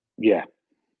 yeah,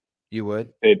 You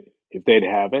would, if they'd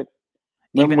have it.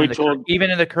 Remember we told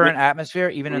even in the current atmosphere,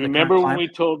 even in the current remember when climate. we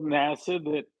told NASA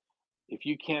that if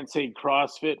you can't say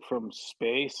CrossFit from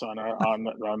space on our on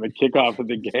the kickoff of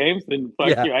the games, then fuck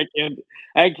Yeah, you.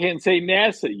 I can't say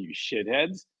NASA, you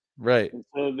shitheads. right. And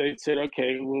so they said,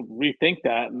 okay, we'll rethink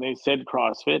that, and they said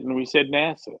CrossFit, and we said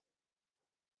NASA.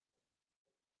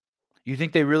 You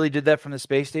think they really did that from the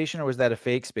space station, or was that a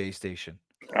fake space station?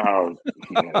 Oh,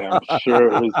 yeah, I'm sure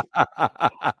it was.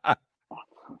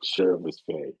 I'm sure it was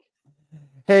fake.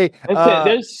 Hey,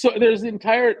 That's it.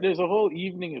 There's a whole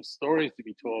evening of stories to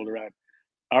be told around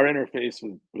our interface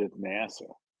with NASA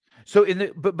so in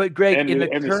the but Greg, and in the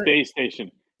the current, space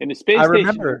station. And the I space station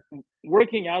remember.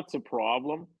 working out's a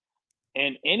problem.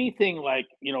 And anything like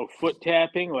foot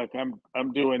tapping, like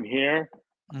I'm doing here,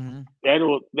 Mhm.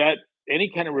 that any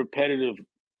kind of repetitive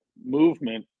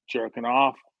movement, jerking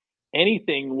off,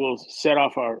 anything will set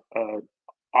off our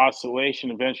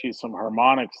oscillation, eventually some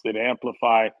harmonics that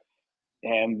amplify,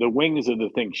 and the wings of the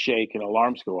thing shake and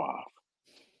alarms go off.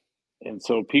 And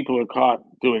so people are caught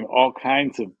doing all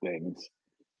kinds of things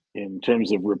in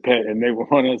terms of and they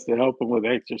want us to help them with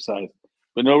exercise,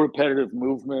 but no repetitive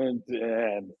movement.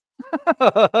 And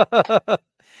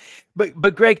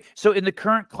But Greg, so in the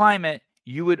current climate,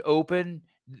 you would open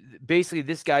basically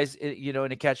this guy's in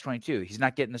a catch-22. He's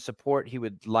not getting the support he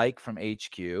would like from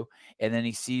HQ, and then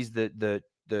he sees the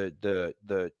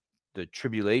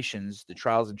tribulations, the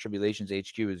trials and tribulations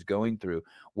HQ is going through.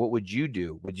 What would you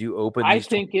do? Would you open I these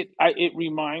think it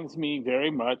reminds me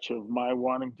very much of my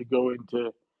wanting to go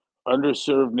into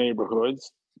underserved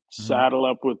neighborhoods, Mhm. saddle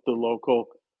up with the local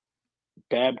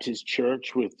Baptist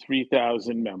church with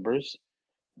 3,000 members,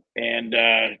 and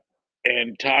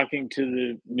talking to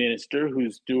the minister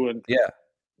who's Yeah.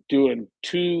 doing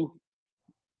 2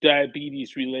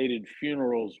 diabetes related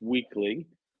funerals weekly,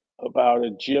 about a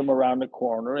gym around the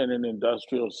corner in an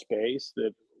industrial space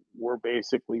that we're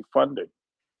basically funding.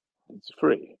 It's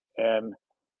free. And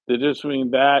the difference between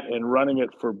that and running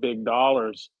it for big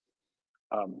dollars,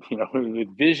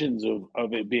 with visions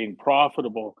of it being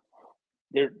profitable,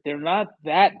 they're not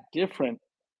that different.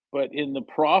 But in the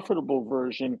profitable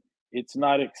version, it's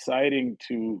not exciting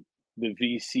to the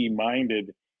VC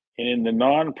minded, and in the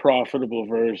non-profitable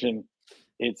version,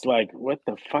 it's like, what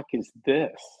the fuck is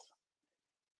this?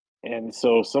 And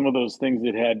so some of those things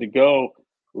that had to go,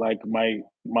 like my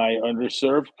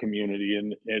underserved community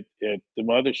at the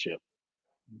mothership,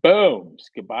 booms,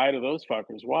 goodbye to those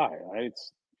fuckers. Why? Right?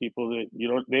 It's people that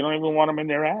they don't even want them in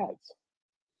their ads.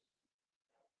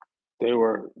 They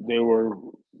were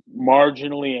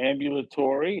marginally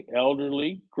ambulatory,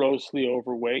 elderly, grossly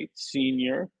overweight,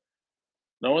 senior.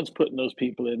 No one's putting those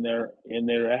people in their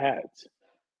ads.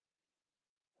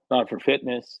 Not for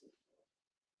fitness.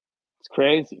 It's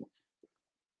crazy.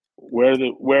 Where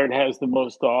it has the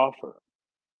most to offer.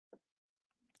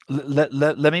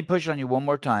 Let me push on you one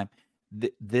more time.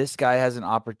 This guy has an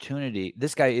opportunity.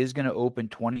 This guy is going to open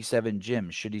 27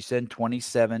 gyms. Should he send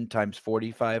 27 times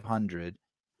 4,500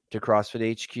 to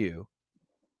CrossFit HQ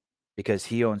because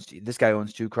this guy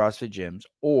owns 2 CrossFit gyms,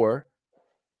 or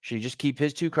Should he just keep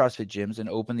his 2 CrossFit gyms and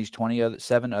open these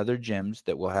 27 other gyms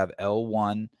that will have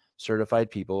L1 certified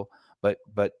people, but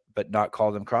not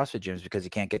call them CrossFit gyms because he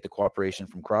can't get the cooperation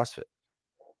from CrossFit?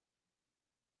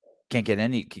 Can't get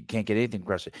anything from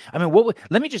CrossFit. I mean,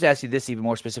 let me just ask you this even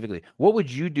more specifically. What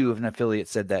would you do if an affiliate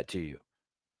said that to you?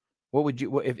 What would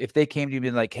you if they came to you and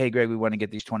be like, "Hey, Greg, we want to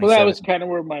get these Well, that 27." was kind of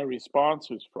where my response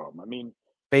was from. I mean,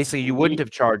 Basically, you wouldn't we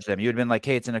have charged them. You would have been like,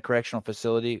 "Hey, it's in a correctional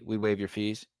facility. We waive your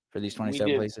fees for these we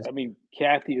 27 did. places." I mean,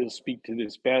 Kathy will speak to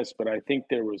this best, but I think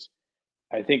there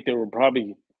were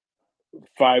probably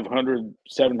 500,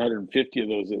 750 of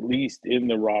those at least in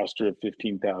the roster of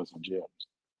 15,000 gyms.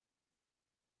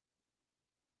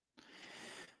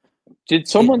 Did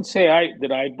someone say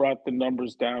that I brought the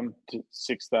numbers down to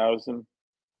 6,000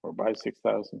 or by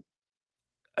 6,000?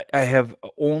 I have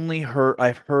only heard.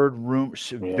 I've heard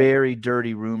rumors, Yeah. very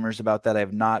dirty rumors about that. I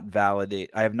have not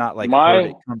like heard My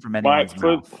it come from my anyone's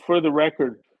mouth. for the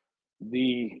record,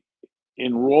 the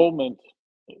enrollment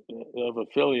of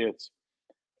affiliates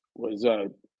was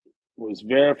was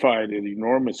verified at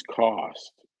enormous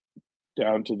cost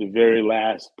down to the very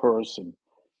last person,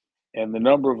 and the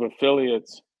number of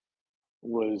affiliates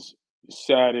was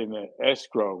sat in an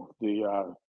escrow.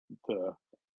 The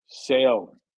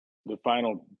sale, the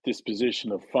final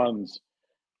disposition of funds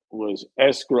was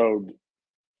escrowed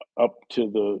up to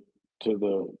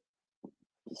the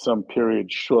some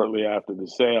period shortly after the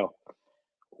sale,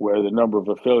 where the number of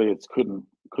affiliates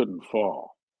couldn't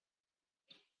fall.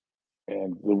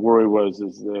 And the worry was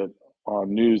is that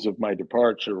on news of my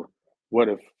departure, what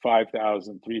if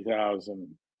 5,000,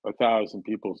 3,000, 1,000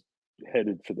 people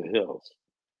headed for the hills?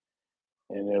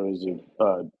 And there was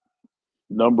a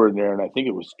number in there, and I think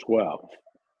it was 12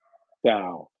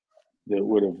 thou that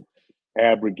would have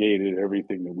abrogated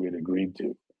everything that we had agreed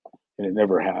to, and it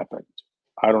never happened.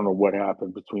 I don't know what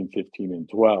happened between 15 and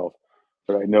 12,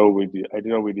 but I know we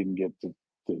didn't get to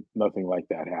nothing like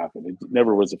that happened. It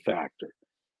never was a factor.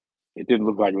 It didn't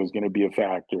look like it was going to be a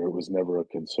factor. It was never a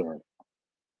concern.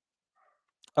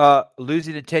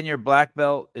 Losing a 10-year black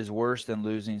belt is worse than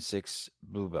losing 6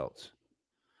 blue belts.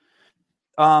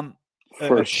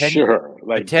 For sure. A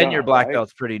Like 10-year God, black right?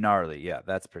 belt's pretty gnarly. Yeah,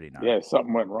 that's pretty gnarly. Yeah,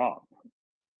 something went wrong.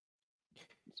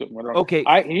 Something went wrong. Okay.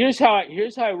 Here's how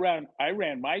I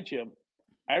ran my gym.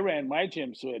 I ran my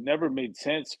gym, so it never made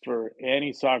sense for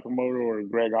Annie Sakamoto or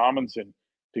Greg Amundsen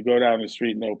to go down the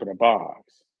street and open a box.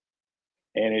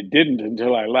 And it didn't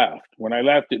until I left. When I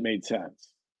left, it made sense.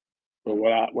 But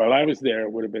while I was there,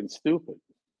 it would have been stupid.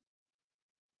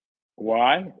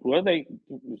 Why? Well, they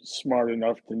smart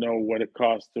enough to know what it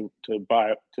costs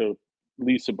to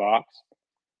lease a box,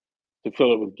 to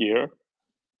fill it with gear,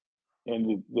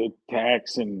 and the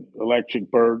tax and electric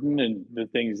burden and the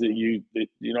things the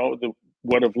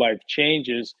what if life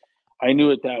changes. I knew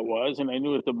what that was, and I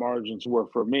knew what the margins were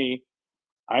for me.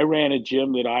 I ran a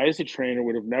gym that I, as a trainer,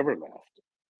 would have never left.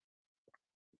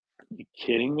 Are you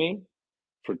kidding me?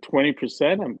 For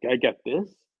 20%, I got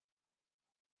this.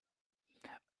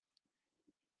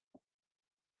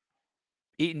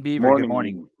 Eaton Beaver, good Morning,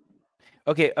 morning. Eden.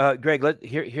 Okay, Greg,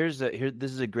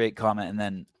 this is a great comment, and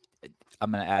then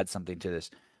I'm going to add something to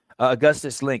this.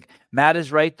 Augustus Link, Matt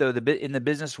is right though. In the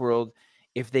business world,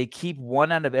 if they keep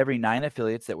 1 out of every 9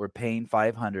 affiliates that were paying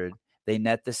 500, they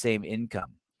net the same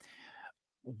income.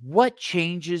 What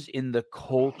changes in the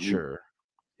culture?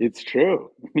 It's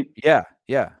true. Yeah.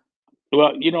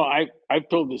 Well, I've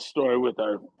told this story with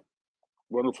our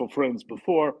wonderful friends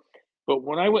before, but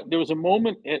when I went, there was a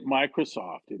moment at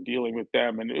Microsoft in dealing with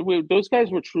them, and those guys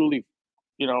were truly,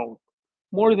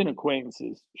 more than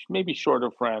acquaintances, maybe short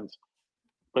of friends,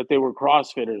 but they were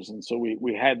CrossFitters, and so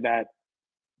we had that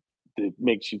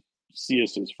makes you see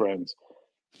us as friends.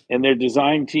 And their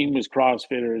design team was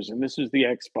CrossFitters, and this was the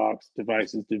Xbox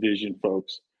devices division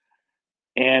folks.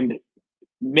 And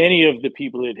many of the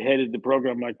people that headed the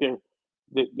program, like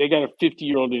they got a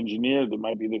 50-year-old engineer that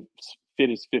might be the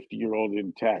fittest 50-year-old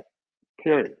in tech,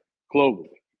 period, globally.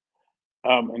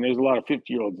 And there's a lot of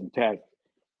 50-year-olds in tech.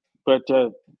 But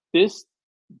this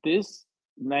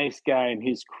nice guy and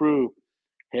his crew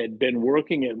had been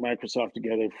working at Microsoft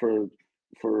together for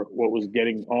what was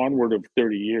getting onward of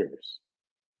 30 years.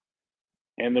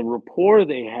 And the rapport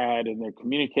they had and their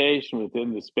communication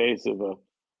within the space of a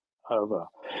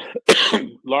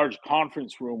large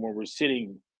conference room where we're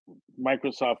sitting,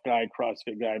 Microsoft guy,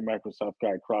 CrossFit guy, Microsoft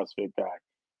guy, CrossFit guy,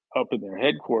 up in their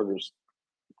headquarters.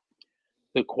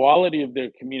 The quality of their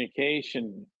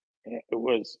communication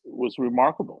was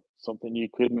remarkable, something you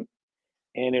couldn't.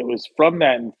 And it was from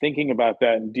that and thinking about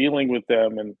that and dealing with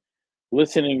them and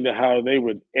listening to how they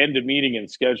would end a meeting and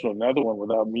schedule another one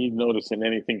without me noticing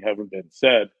anything having been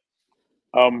said.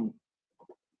 Um,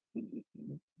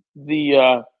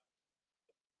 the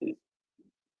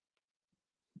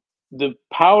the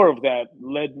power of that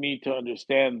led me to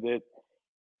understand that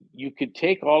you could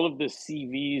take all of the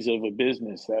CVs of a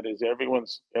business, that is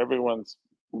everyone's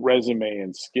resume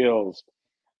and skills,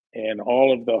 and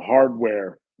all of the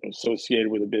hardware associated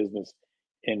with a business,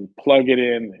 and plug it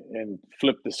in and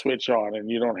flip the switch on, and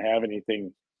you don't have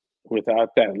anything without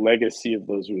that legacy of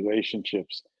those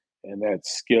relationships and that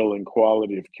skill and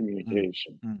quality of Mm,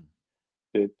 communication. mm,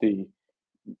 That the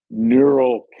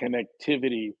neural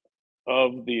connectivity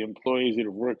of the employees that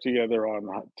have worked together on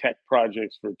tech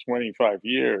projects for 25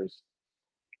 years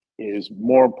is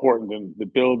more important than the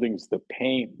buildings, the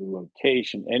paint, the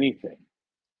location, anything.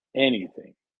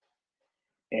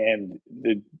 And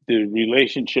the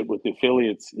relationship with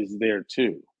affiliates is there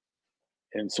too.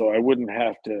 And so I wouldn't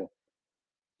have to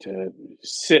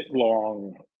sit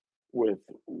long with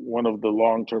one of the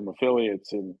long-term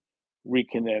affiliates and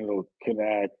reconnect or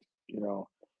connect. You know,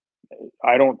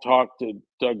 I don't talk to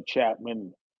Doug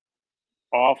Chapman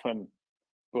often,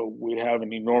 but we have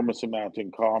an enormous amount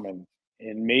in common,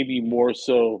 and maybe more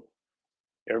so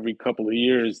every couple of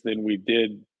years than we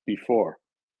did before,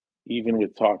 even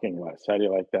with talking less. How do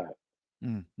you like that?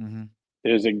 mm, mhm.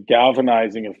 There's a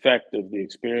galvanizing effect of the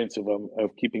experience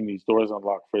of keeping these doors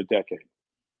unlocked for a decade.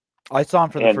 I saw him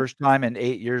for the And first time in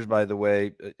 8 years, by the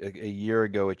way, a year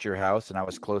ago at your house, and I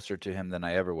was closer to him than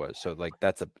I ever was. So, like,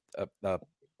 that's a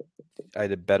I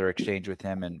had a better exchange with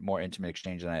him and more intimate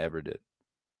exchange than I ever did.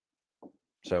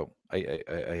 So, I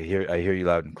hear you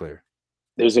loud and clear.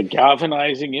 there's a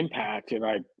galvanizing impact, and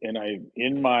I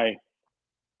in my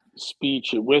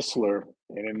speech at Whistler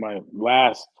and in my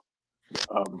last,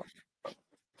 um,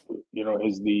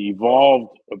 as the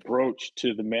evolved approach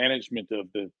to the management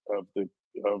of the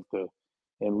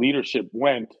and leadership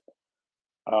went,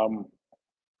 um,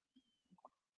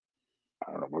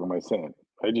 I don't know, what am I saying?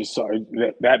 I just saw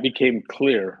that became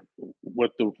clear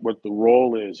what the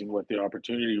role is and what the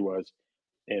opportunity was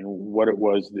and what it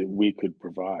was that we could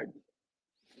provide.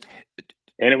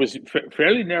 And it was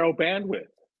fairly narrow bandwidth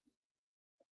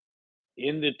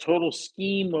in the total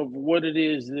scheme of what it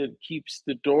is that keeps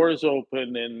the doors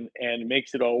open and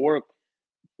makes it all work.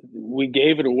 We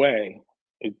gave it away.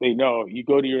 If they know you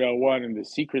go to your L1 and the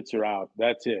secrets are out.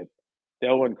 That's it. The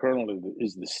L1 kernel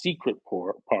is the secret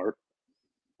part,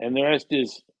 and the rest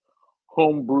is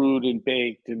home brewed and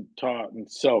baked and taught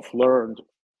and self learned.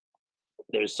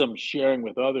 There's some sharing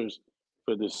with others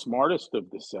for the smartest of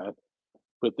the set,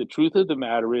 but the truth of the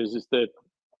matter is that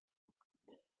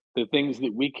the things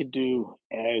that we could do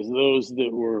as those that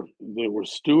were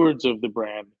stewards of the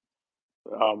brand,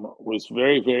 was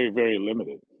very, very, very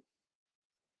limited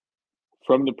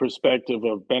from the perspective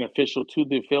of beneficial to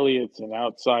the affiliates and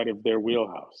outside of their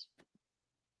wheelhouse.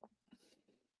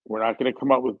 We're not going to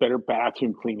come up with better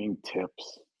bathroom cleaning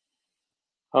tips,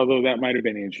 although that might have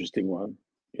been an interesting one.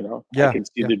 I Yeah, can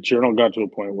see yeah. the journal got to a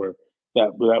point where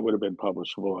that would have been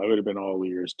publishable. I would have been all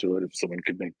ears to it if someone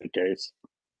could make the case.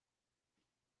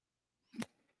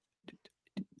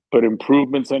 But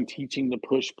improvements on teaching the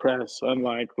push press,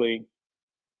 unlikely,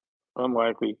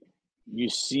 unlikely. You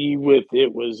see, with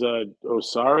it was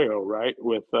Osario, right?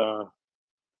 With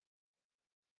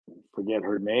forget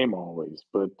her name always,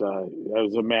 but that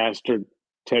was a master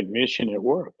technician at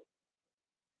work.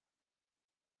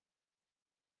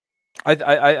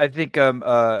 think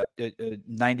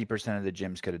 90% of the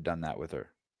gyms could have done that with her,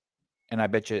 and I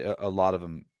bet you a lot of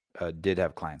them did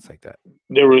have clients like that.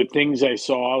 There were things I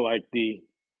saw like the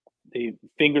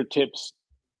fingertips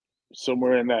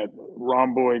somewhere in that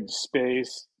rhomboid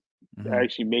space, Hmm.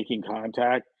 actually making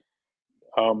contact,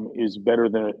 is better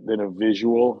than a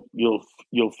visual.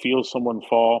 You'll feel someone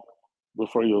fall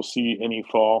before you'll see any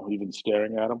fall, even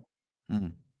staring at them,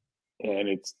 Mm.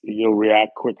 and you'll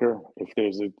react quicker if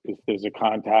there's a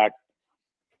contact,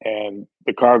 and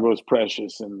the cargo is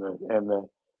precious, and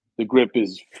the grip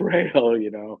is frail.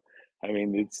 I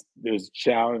mean, there's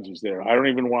challenges there. I don't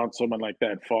even want someone like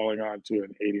that falling onto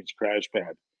an 8-inch crash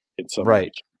pad at some Right,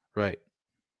 age. right.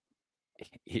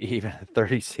 Even a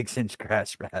 36-inch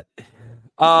crash pad.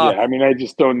 Uh, Yeah, I mean, I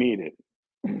just don't need it.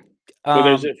 But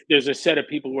there's um, a there's a set of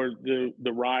people where the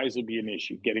rise will be an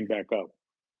issue getting back up.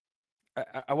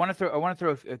 I want to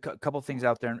throw a couple things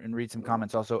out there and read some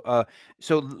comments also.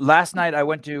 So last night I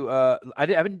went to I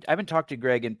haven't talked to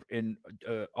Greg in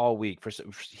all week.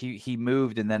 He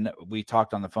moved, and then we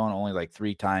talked on the phone only like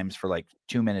 3 times for like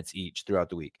 2 minutes each throughout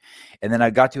the week. And then I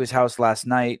got to his house last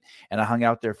night and I hung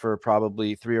out there for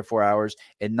probably 3 or 4 hours,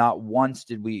 and not once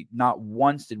did we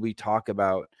talk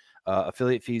about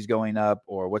affiliate fees going up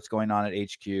or what's going on at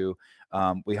HQ.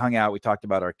 We hung out. We talked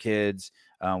about our kids.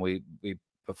 We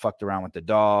fucked around with the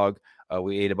dog.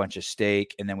 We ate a bunch of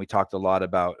steak, and then we talked a lot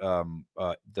about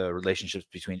the relationships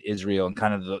between Israel and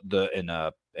kind of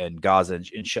and Gaza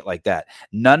and shit like that.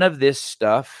 None of this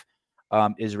stuff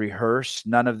is rehearsed.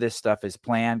 None of this stuff is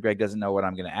planned. Greg doesn't know what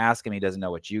I'm going to ask him. He doesn't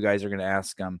know what you guys are going to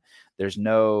ask him. There's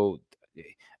no.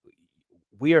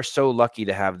 We are so lucky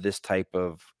to have this type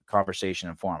of conversation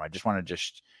and forum. I just want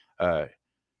to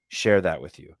share that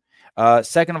with you.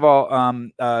 Second of all,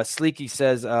 Sleeky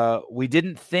says we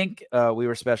didn't think we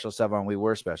were special, Sevon. We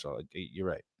were special. You're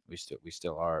right. We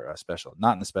still are special.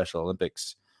 Not in the Special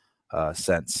Olympics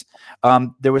sense.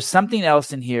 There was something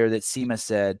else in here that Seema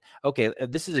said. Okay,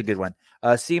 this is a good one.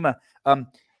 Seema,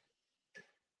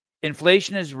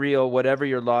 inflation is real. Whatever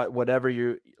your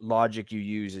logic you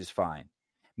use is fine.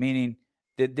 Meaning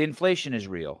the inflation is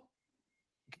real.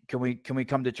 Can we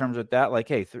come to terms with that? Like,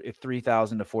 hey, if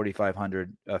 3,000 to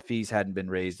 4,500 fees hadn't been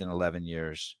raised in 11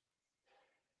 years,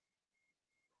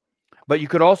 but you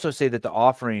could also say that the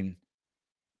offering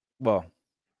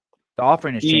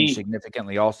has changed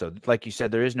significantly. Also, like you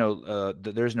said, there's no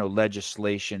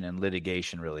legislation and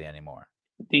litigation really anymore.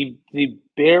 The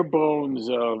bare bones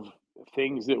of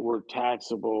things that were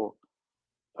taxable,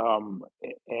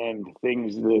 and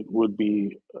things that would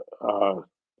be,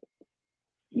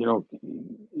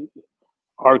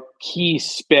 our key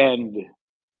spend,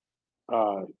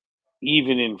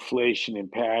 even inflation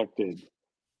impacted,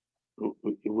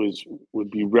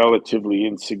 would be relatively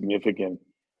insignificant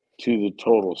to the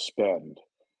total spend.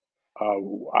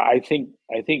 I think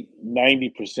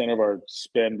 90% of our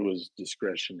spend was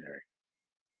discretionary,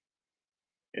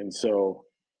 and so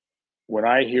when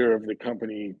I hear of the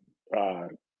company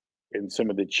and some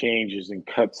of the changes and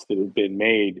cuts that have been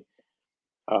made,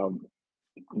 um,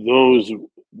 those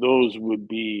would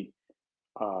be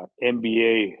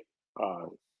MBA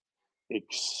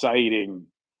exciting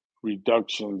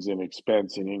reductions in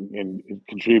expense and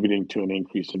contributing to an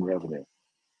increase in revenue.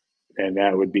 And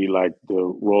that would be like the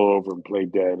rollover and play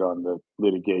dead on the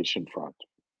litigation front.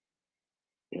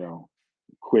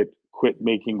 Quit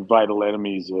making vital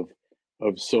enemies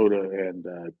of soda and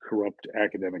corrupt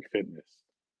academic fitness.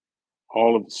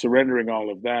 Surrendering all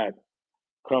of that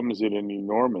comes at an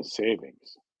enormous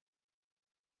savings.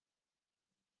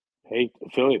 Hey,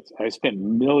 affiliates, I spent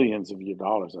millions of your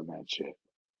dollars on that shit.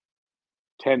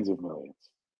 Tens of millions.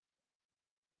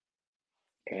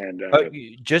 And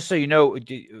just so you know,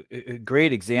 a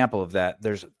great example of that.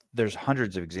 There's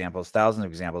hundreds of examples, thousands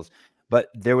of examples, but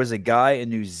there was a guy in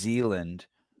New Zealand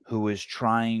who was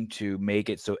trying to make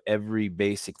it so every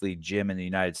basically gym in the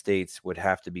United States would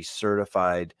have to be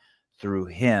certified through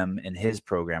him and his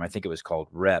program. I think it was called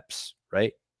Reps,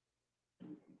 right?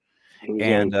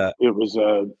 It was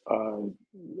a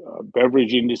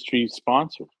beverage industry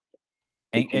sponsor.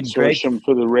 The And Greg, Consortium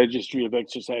for the Registry of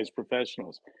Exercise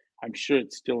Professionals. I'm sure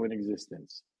it's still in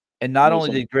existence. and not only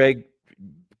did Greg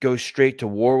go straight to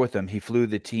war with him, he flew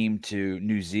the team to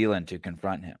New Zealand to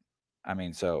confront him. I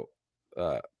mean, so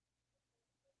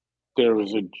there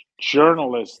was a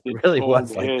journalist that really told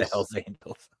was like the Hells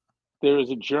Angels. There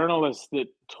was a journalist that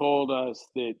told us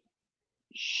that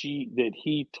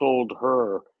he told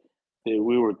her that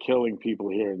we were killing people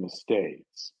here in the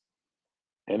States.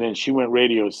 And then she went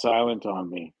radio silent on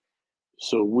me.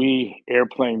 So we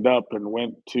airplaned up and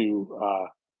went to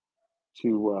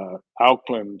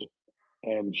Auckland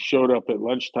and showed up at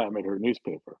lunchtime at her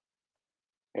newspaper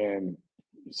and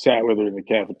sat with her in the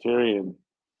cafeteria and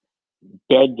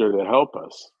begged her to help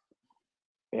us.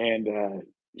 And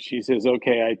she says,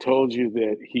 "Okay, I told you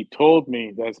that he told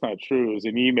me that's not true. It was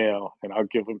an email, and I'll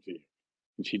give them to you."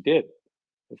 And she did.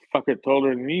 The fucker told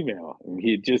her in an email, and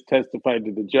he had just testified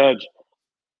to the judge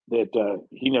that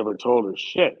he never told her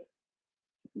shit.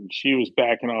 And she was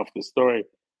backing off the story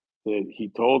that he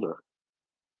told her.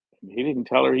 And he didn't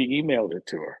tell her, he emailed it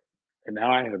to her. And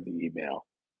now I have the email.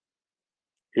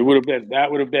 That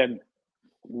would have been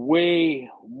way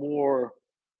more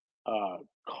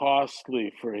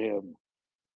costly for him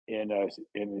in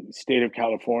the state of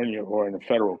California or in a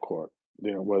federal court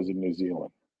than it was in New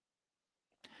Zealand.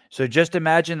 So just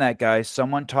imagine that, guys.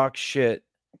 Someone talks shit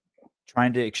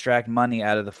trying to extract money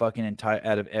out of the fucking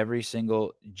out of every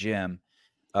single gym.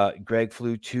 Greg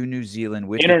flew to New Zealand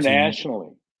with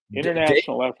international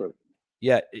effort.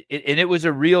 Yeah, and it was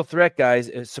a real threat, guys,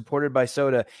 supported by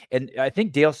Soda. And I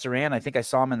think Dale Saran, I think I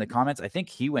saw him in the comments. I think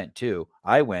he went too.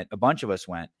 I went. A bunch of us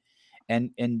went.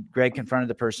 And Greg confronted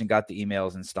the person, got the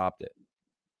emails, and stopped it.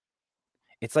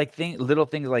 It's like little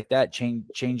things like that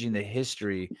changing the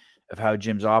history of how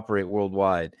gyms operate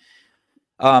worldwide.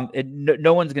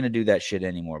 No one's going to do that shit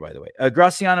anymore, by the way.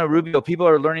 Graciano Rubio, people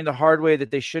are learning the hard way that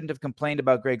they shouldn't have complained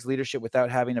about Greg's leadership without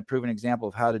having a proven example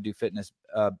of how to do fitness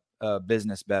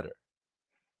business better.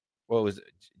 Well, it was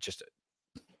just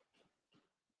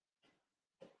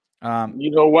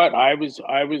you know what? I was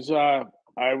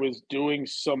doing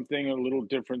something a little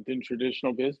different than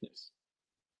traditional business,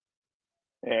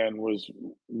 and was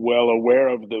well aware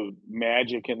of the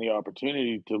magic and the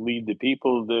opportunity to lead the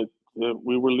people that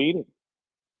we were leading.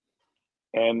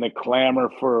 And the clamor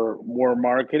for more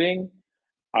marketing,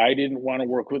 I didn't want to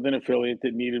work with an affiliate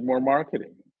that needed more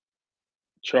marketing.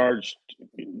 Charged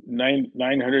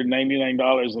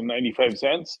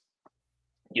 $999.95.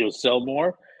 You'll sell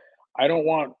more. I don't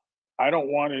want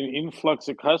an influx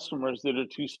of customers that are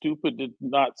too stupid to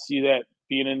not see that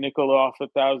being a nickel off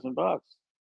 $1,000.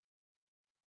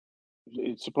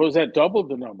 Suppose that doubled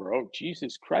the number. Oh,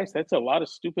 Jesus Christ, that's a lot of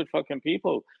stupid fucking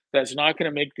people. That's not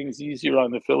going to make things easier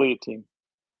on the affiliate team.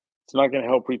 It's not going to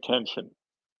help retention.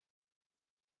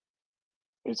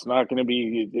 It's not going to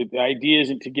be, the idea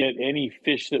isn't to get any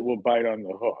fish that will bite on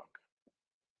the hook.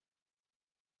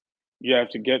 You have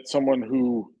to get someone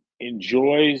who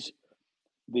enjoys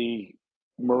the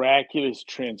miraculous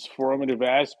transformative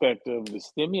aspect of the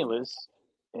stimulus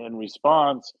and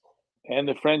response and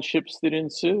the friendships that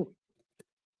ensue.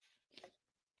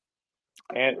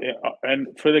 And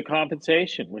for the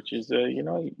compensation, which is,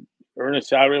 you earn a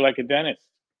salary like a dentist.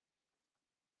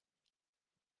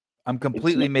 I'm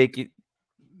completely making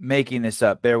this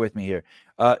up. Bear with me here.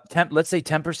 Let's say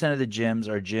 10% of the gyms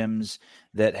are gyms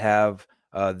that have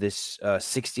this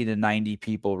 60 to 90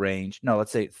 people range. No,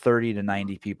 let's say 30 to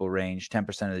 90 people range,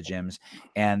 10% of the gyms.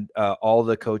 And all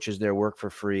the coaches there work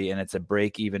for free, and it's a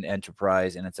break-even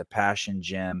enterprise, and it's a passion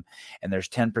gym, and there's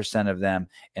 10% of them,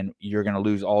 and you're going to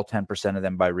lose all 10% of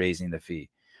them by raising the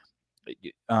fee.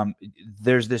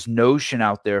 There's this notion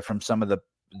out there from some of the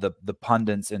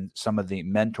pundits and some of the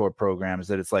mentor programs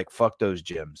that it's like, fuck those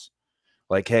gyms.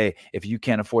 Like, hey, if you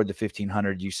can't afford the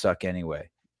 1,500, you suck anyway.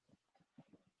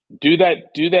 Do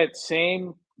that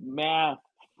same math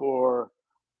for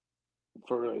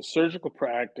a surgical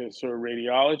practice or a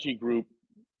radiology group,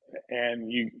 and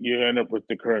you end up with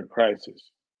the current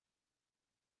crisis.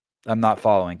 I'm not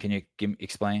following. Can you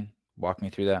explain? Walk me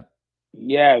through that.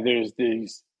 Yeah, there's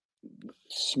these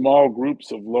small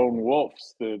groups of lone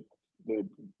wolves that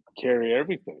carry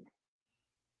everything,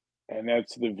 and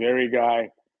that's the very guy.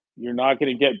 You're not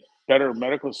going to get better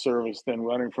medical service than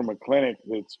running from a clinic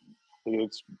that's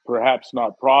perhaps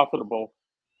not profitable,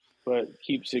 but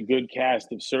keeps a good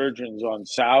cast of surgeons on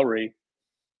salary,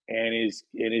 and is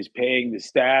paying the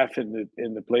staff, and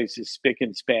the place is spick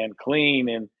and span clean.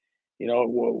 And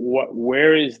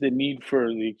where is the need for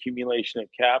the accumulation of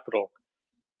capital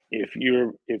if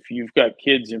you've got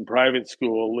kids in private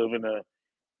school live in a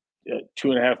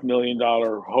 $2.5 million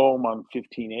home on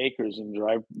 15 acres and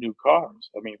drive new cars?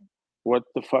 I mean, what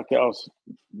the fuck else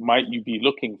might you be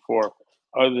looking for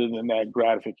other than that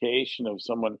gratification of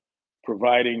someone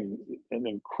providing an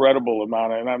incredible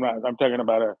amount? And I'm talking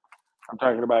about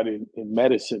in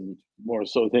medicine more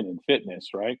so than in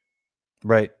fitness, right?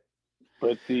 Right.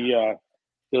 But the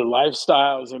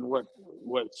lifestyles and what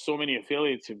so many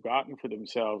affiliates have gotten for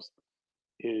themselves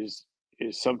is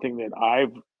something that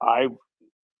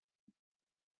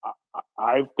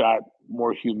I've got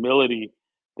more humility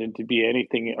than to be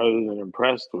anything other than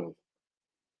impressed with.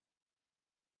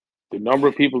 The number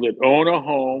of people that own a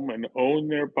home and own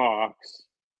their box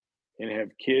and have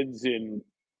kids in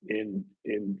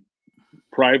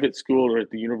private school or at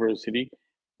the university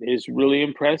is really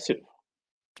impressive.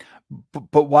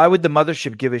 But why would the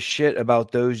mothership give a shit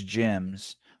about those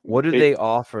gyms? What do they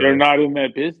offer? They're not in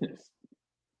that business.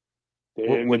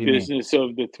 They're in what the do you business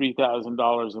of the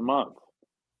 $3,000 a month.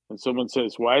 And someone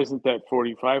says, "Why isn't that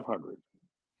 4,500?"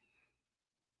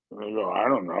 And I go, "I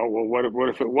don't know." Well, what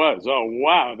if it was? Oh,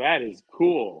 wow, that is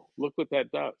cool. Look what that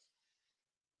does.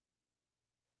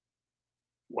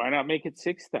 Why not make it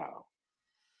 6,000?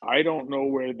 I don't know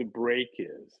where the break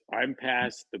is. I'm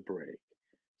past the break.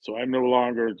 So I'm no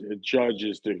longer a judge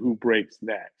as to who breaks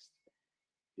next.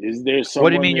 Is there someone? What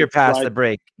do you mean you're past the tried?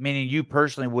 break? Meaning you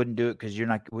personally wouldn't do it because you're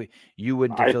not. You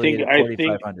wouldn't I affiliate think at I think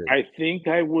 4,500. I think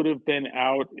I would have been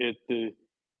out at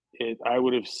I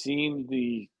would have seen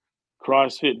the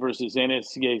CrossFit versus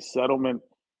NSCA settlement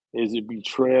as a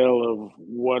betrayal of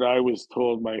what I was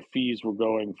told my fees were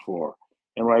going for.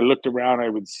 And when I looked around, I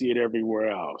would see it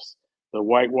everywhere else. The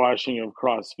whitewashing of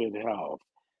CrossFit Health,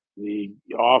 the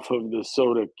off of the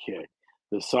soda kick,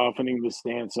 the softening the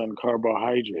stance on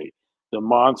carbohydrate, the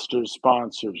monster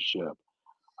sponsorship.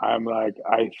 I'm like,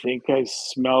 I think I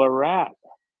smell a rat.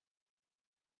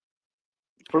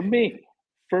 for me,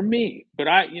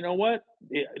 But you know what?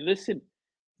 Listen,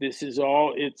 this is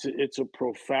all. It's a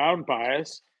profound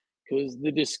bias because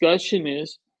the discussion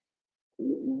is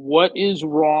what is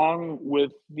wrong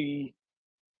with the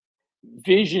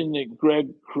vision that Greg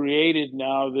created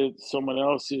now that someone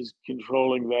else is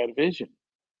controlling that vision.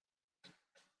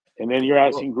 And then you're Well,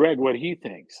 asking Greg what he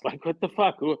thinks. Like, what the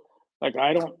fuck? Like,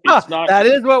 I don't, it's not, that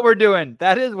is what we're doing.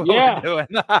 That is what we're yeah. doing.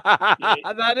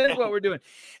 That is what we're doing.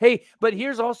 Hey, but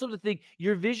here's also the thing.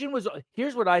 Your vision was,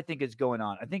 here's what I think is going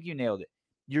on. I think you nailed it.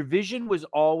 Your vision was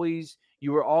always,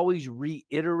 you were always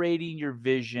reiterating your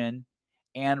vision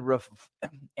and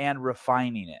and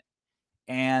refining it.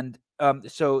 And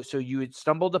so you had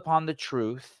stumbled upon the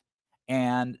truth,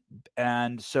 and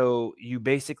so you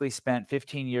basically spent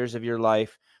 15 years of your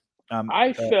life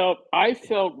I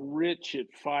felt rich at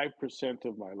 5%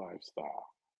 of my lifestyle.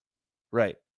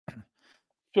 right.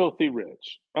 Filthy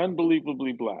rich,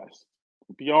 unbelievably blessed,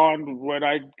 beyond what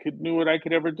I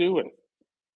could ever do with.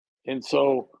 And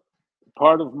so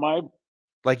part of my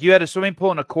Like you had a swimming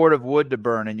pool and a cord of wood to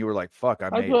burn, and you were like, "Fuck, I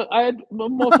made it." I had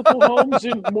multiple homes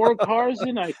and more cars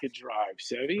than I could drive,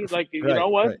 Sevy. Like, you Right, know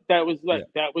what? right. Yeah,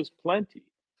 That was plenty.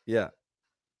 yeah.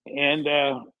 And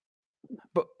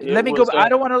But it let me go was back. I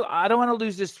don't want to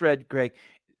lose this thread, Greg.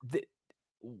 The,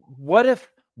 what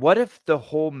if the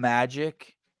whole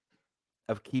magic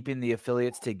of keeping the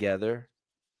affiliates together,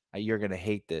 you're going to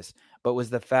hate this, but was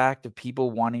the fact of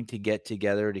people wanting to get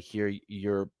together to hear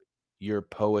your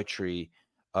poetry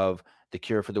of the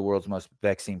cure for the world's most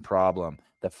vexing problem,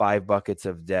 the 5 buckets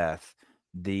of death,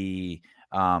 the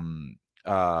um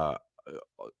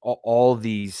all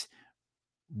these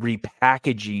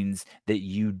repackagings that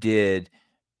you did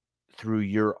through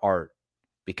your art,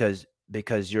 because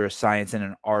you're a science and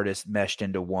an artist meshed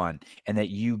into one, and that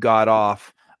you got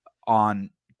off on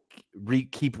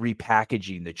keep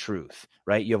repackaging the truth,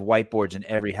 right? You have whiteboards in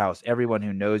every house. Everyone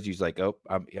who knows you's like, oh,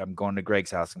 I'm going to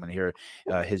Greg's house. I'm going to hear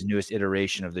his newest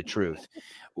iteration of the truth.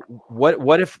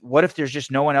 What if there's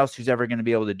just no one else who's ever going to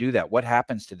be able to do that? What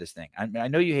happens to this thing? I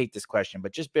know you hate this question,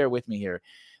 but just bear with me here.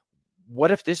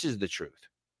 What if this is the truth?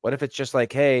 What if it's just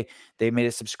like, hey, they made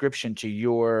a subscription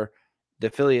to the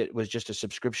affiliate was just a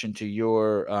subscription to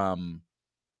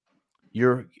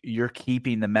you're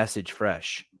keeping the message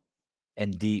fresh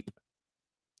and deep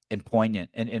and poignant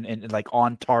and like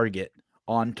on target,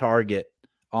 on target,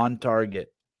 on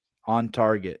target, on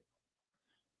target.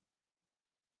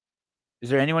 Is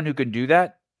there anyone who can do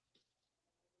that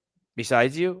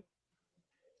besides you?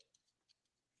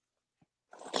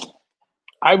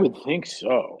 I would think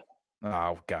so.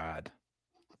 Oh God.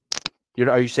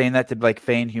 Are you saying that to like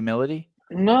feign humility?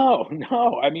 No,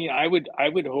 no. I mean, I would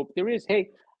hope there is.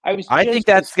 Hey, I was I think just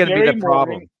that's this going to be the very morning.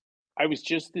 problem. I was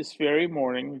just this very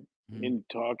morning Mhm. in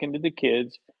talking to the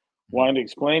kids, Mhm. wanting to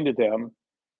explain to them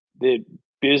that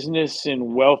business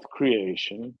and wealth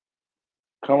creation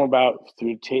come about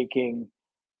through taking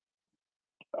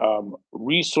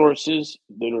resources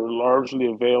that are largely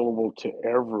available to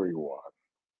everyone,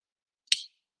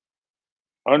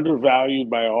 undervalued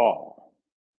by all,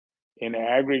 and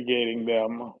aggregating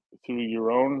them through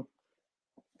your own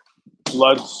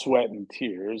blood, sweat, and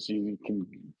tears. You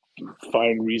can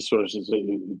find resources,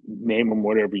 name them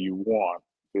whatever you want.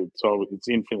 It's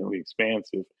infinitely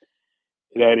expansive.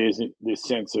 That is the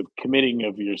sense of committing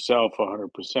of yourself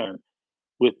 100%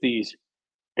 with these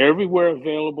everywhere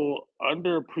available,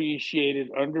 underappreciated,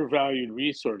 undervalued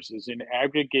resources, and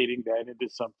aggregating that into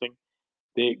something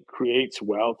that creates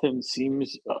wealth and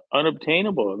seems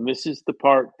unobtainable. And this is the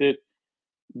part that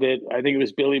I think it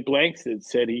was Billy Blanks that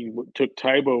said he took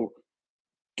Tybo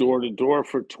door to door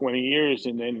for 20 years,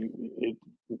 and then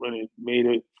when it made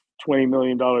it $20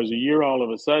 million a year, all of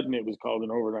a sudden it was called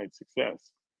an overnight success.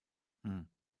 Mm.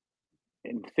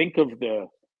 And think of the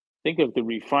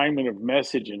refinement of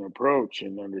message and approach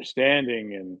and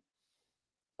understanding, and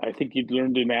I think you'd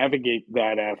learn to navigate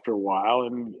that after a while,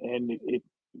 and it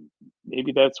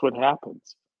maybe that's what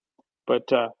happens.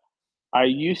 But I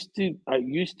used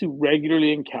to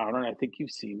regularly encounter, and I think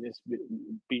you've seen this,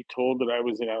 be told that I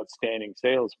was an outstanding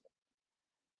salesman,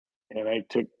 and I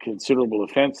took considerable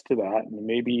offense to that, and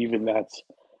maybe even that's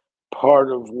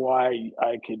part of why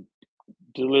I could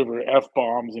deliver f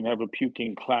bombs and have a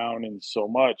puking clown and so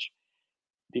much,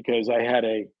 because I had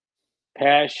a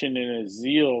passion and a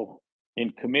zeal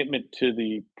and commitment to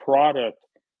the product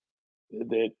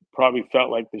that probably felt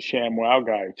like the sham wow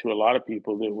guy to a lot of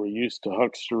people that were used to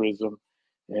hucksterism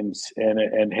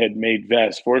and had made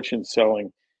vast fortunes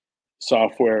selling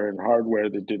software and hardware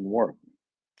that didn't work.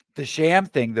 The sham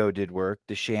thing though did work.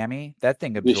 The chamois, that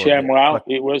thing The absorbed sham it. wow, Fuck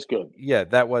it was good. yeah,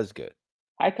 that was good.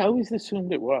 I always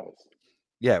assumed it was.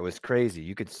 Yeah, it was crazy.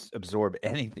 You could absorb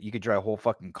anything. You could drive a whole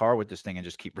fucking car with this thing and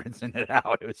just keep rinsing it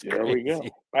out. It was There we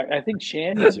crazy. go. I think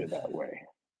shandies are that way.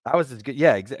 That was as good.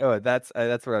 Yeah, oh, that's what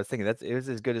I was thinking. It was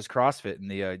as good as CrossFit in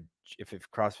the if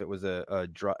CrossFit was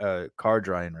a car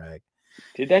drying rag.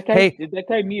 Hey, Did that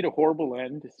guy meet a horrible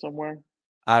end somewhere?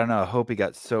 I don't know. I hope he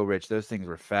got so rich. Those things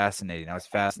were fascinating. I was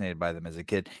fascinated by them as a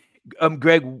kid.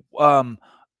 Greg,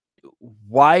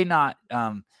 why not?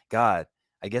 God,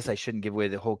 I guess I shouldn't give away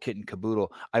the whole kit and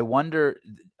caboodle. I wonder,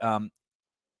 um,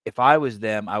 if I was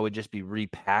them, I would just be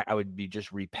I would be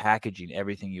just repackaging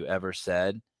everything you ever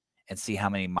said and see how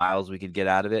many miles we could get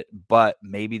out of it. But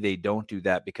maybe they don't do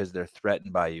that because they're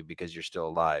threatened by you because you're still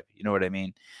alive. You know what I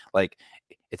mean? Like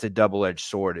it's a double-edged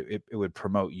sword. It would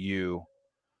promote you.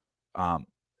 Um,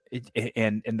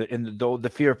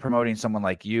 the fear of promoting someone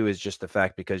like you is just the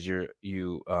fact because you're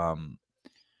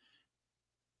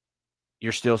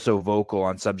still so vocal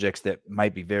on subjects that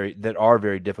are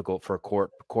very difficult for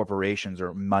corporations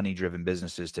or money driven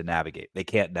businesses to navigate. They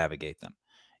can't navigate them.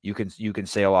 You can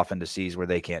sail off into seas where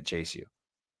they can't chase you.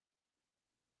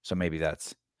 So maybe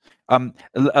that's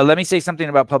let me say something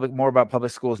about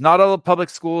public schools. Not all public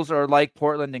schools are like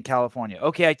Portland and California.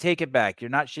 Okay, I take it back. You're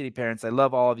not shitty parents. I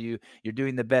love all of you. You're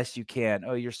doing the best you can.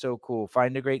 Oh, you're so cool.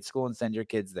 Find a great school and send your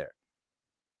kids there.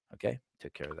 Okay,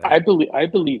 took care of that. I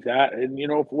believe that, and you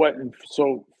know what? And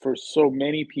so for so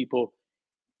many people,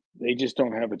 they just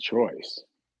don't have a choice.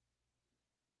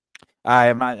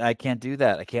 I can't do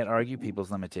that. I can't argue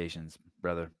people's limitations,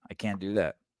 brother. I can't do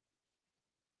that.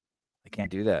 I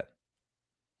can't do that.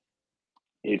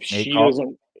 If Nate, she call.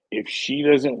 doesn't, if she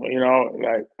doesn't, you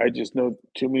know, I just know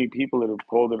too many people that have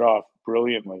pulled it off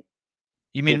brilliantly.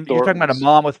 You The mean you're talking about a Thorntons.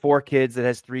 mom with 4 kids that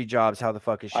has 3 jobs? How the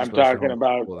fuck is she I'm supposed to talking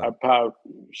homeschool them? about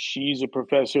she's a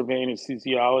professor of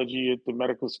anesthesiology at the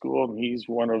medical school, and he's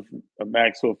one of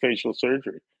maxillofacial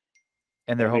surgery.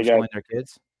 And they're And they got, homeschooling their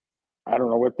kids? I don't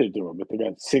know what they're doing, but they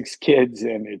got 6 kids,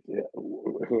 and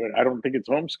I don't think it's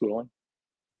homeschooling.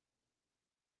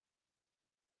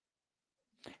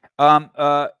 Um,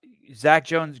 uh, Zach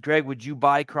Jones, Greg, would you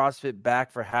buy CrossFit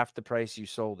back for half the price you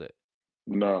sold it?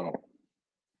 No,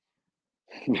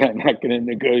 I'm not going to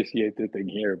negotiate the thing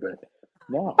here, but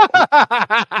no.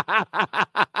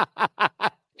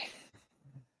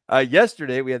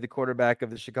 Yesterday, we had the quarterback of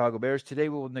the Chicago Bears. Today,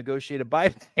 we will negotiate a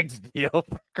buyback deal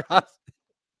for CrossFit.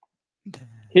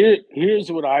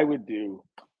 Here's what I would do.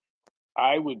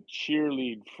 I would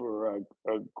cheerlead for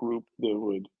a group that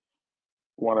would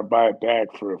want to buy it back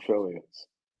for affiliates.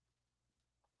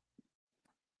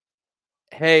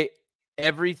 Hey,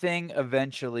 everything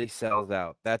eventually sells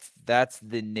out. That's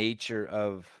the nature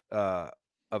of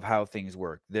how things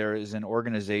work. There is an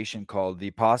organization called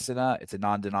Vipassana. It's a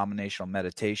non-denominational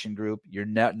meditation group. You're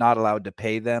not allowed to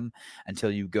pay them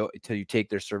until you take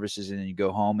their services and then you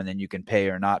go home and then you can pay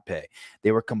or not pay.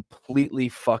 They were completely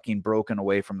fucking broken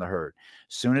away from the herd.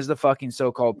 Soon as the fucking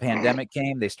so-called pandemic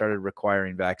came, they started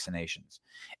requiring vaccinations.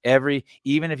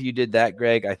 Even if you did that,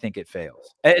 Greg, I think it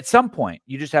fails. At some point,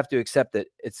 you just have to accept that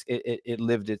it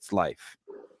lived its life,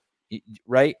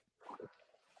 right?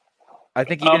 I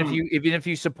think Um, even if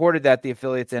you supported that, the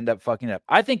affiliates end up fucking up.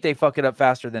 I think they fuck it up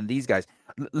faster than these guys.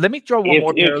 Let me throw one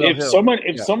more parallel if hill.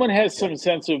 Yeah, someone has yeah. some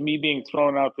sense of me being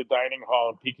thrown out the dining hall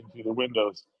and peeking through the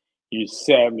windows, you're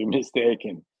sadly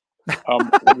mistaken. Um,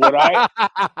 what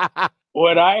I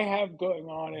what I have going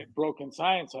on at Broken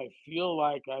Science, I feel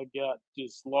like I got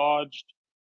dislodged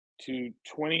to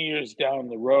 20 years down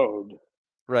the road,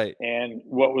 Right. and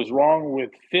what was wrong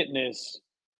with fitness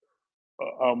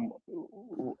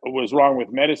was wrong with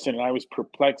medicine, and I was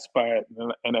perplexed by it,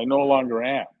 and I no longer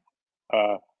am.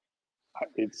 Uh,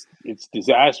 it's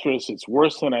disastrous. It's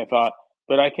worse than I thought,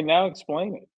 but I can now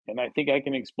explain it, and I think I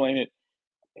can explain it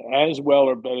as well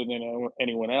or better than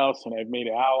anyone else. And I've made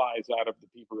allies out of the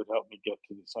people that helped me get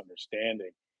to this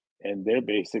understanding, and they're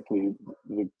basically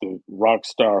the rock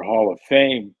star Hall of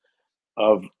Fame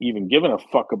of even giving a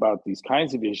fuck about these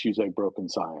kinds of issues like broken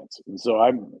science. And so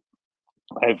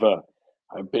I've uh,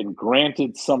 I've been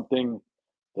granted something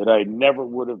that I never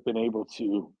would have been able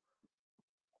to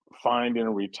find in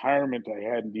a retirement I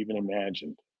hadn't even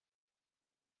imagined.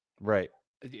 Right.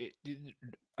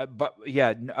 But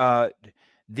yeah,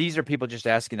 these are people just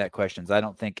asking that questions. I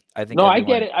think No, I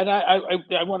get everyone. it,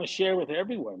 and I want to share with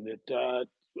everyone that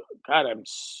God, I'm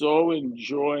so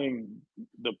enjoying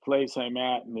the place I'm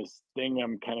at and this thing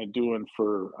I'm kind of doing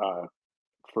for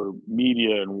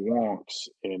media and wonks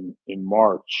in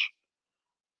March.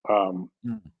 Um,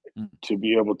 Mm, mm. to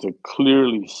be able to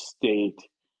clearly state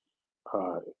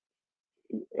uh,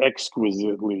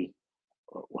 exquisitely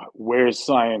where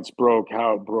science broke,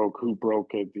 how it broke, who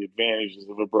broke it, the advantages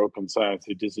of a broken science,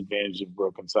 the disadvantages of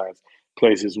broken science,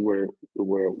 places where it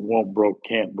won't broke,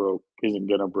 can't broke, isn't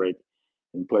gonna break,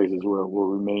 and places where it will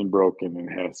remain broken and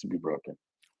has to be broken.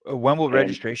 When will And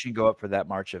registration go up for that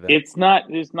March event? it's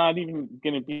not even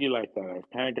gonna be like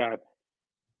that.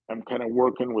 I'm kind of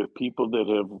working with people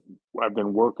that I've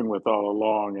been working with all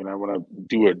along, and I want to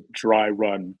do a dry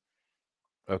run,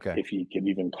 Okay. if you can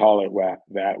even call it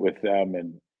that, with them.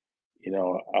 And you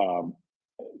know,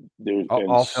 there's been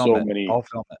I'll film so it. many. I'll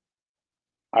film it.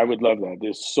 I would love that.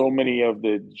 There's so many of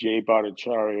the Jay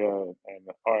Bhattacharya and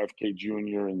RFK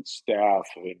Jr. and staff,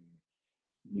 and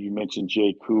you mentioned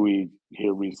Jay Couey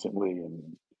here recently,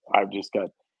 and I've just got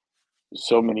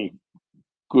so many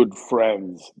good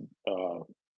friends.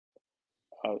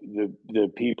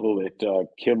 The people at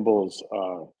Kimball's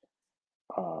uh,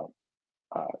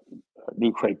 uh,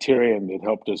 New Criterion that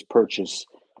helped us purchase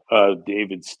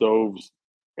David Stove's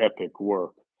epic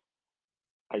work.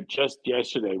 I just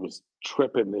yesterday was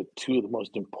tripping that two of the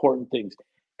most important things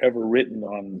ever written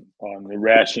on the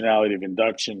rationality of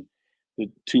induction, the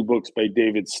two books by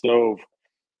David Stove,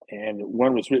 and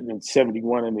one was written in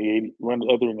 71 and the 80, one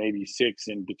other in 86,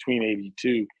 and between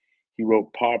 82 he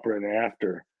wrote Pauper and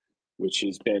After, which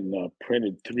has been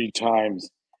printed three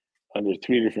times under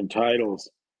three different titles.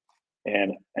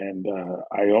 And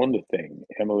I own the thing.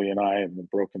 Emily and I and the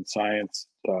Broken Science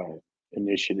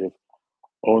Initiative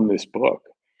own this book.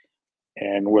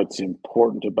 And what's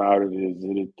important about it is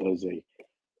that it does a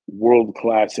world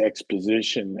class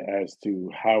exposition as to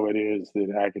how it is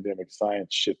that academic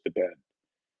science shit the bed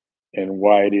and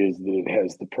why it is that it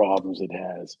has the problems it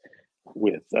has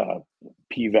with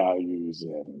p values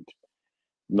and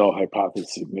null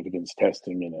hypothesis significance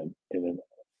testing an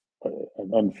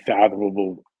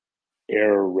unfathomable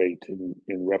error rate in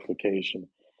replication,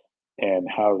 and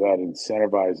how that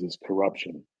incentivizes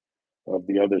corruption of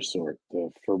the other sort,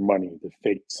 for money, the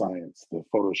fake science, the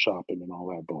photoshopping, and all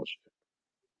that bullshit.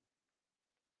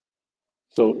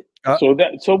 So, Uh,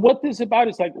 so what this about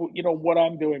is like, what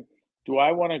I'm doing. Do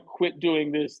I want to quit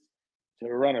doing this to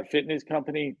run a fitness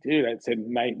company? Dude, that's a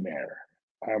nightmare.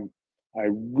 Um, I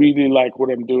really like what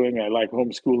I'm doing. I like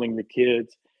homeschooling the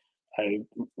kids. I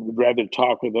would rather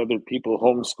talk with other people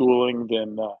homeschooling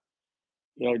than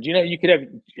do you know you could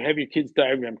have your kids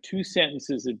diagram two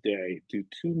sentences a day, do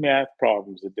two math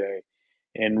problems a day,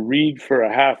 and read for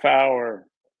a half hour,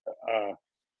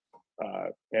 uh,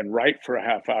 and write for a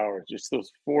half hour. Just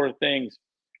those four things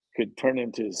could turn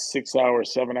into 6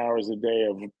 hours, 7 hours a day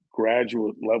of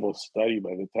graduate level study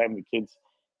by the time the kid's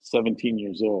 17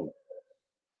 years old.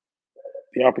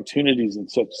 The opportunities in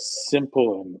such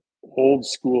simple and old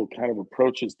school kind of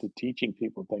approaches to teaching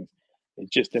people things,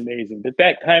 it's just amazing. But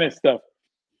that kind of stuff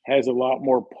has a lot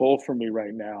more pull for me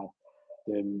right now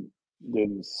than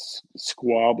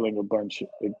squabbling a bunch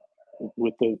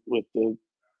with the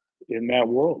in that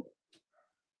world.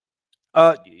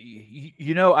 I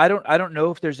don't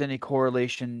know if there's any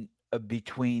correlation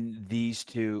between these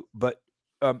two, but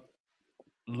um,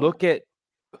 look at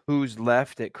who's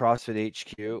left at CrossFit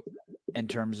HQ in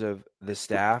terms of the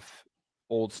staff,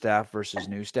 old staff versus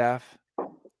new staff,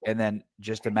 and then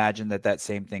just imagine that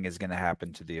same thing is going to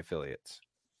happen to the affiliates.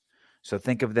 So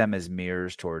think of them as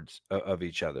mirrors towards of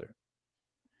each other.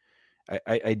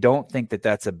 I don't think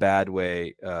that's a bad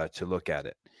way to look at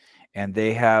it. And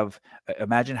they have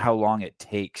imagine how long it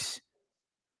takes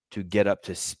to get up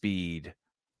to speed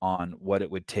on what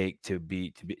it would take to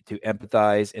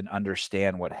empathize and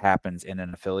understand what happens in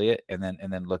an affiliate, and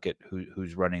then look at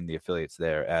who's running the affiliates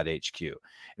there at HQ.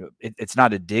 It's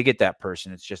not a dig at that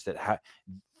person. It's just that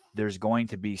there's going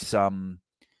to be some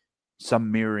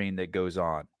mirroring that goes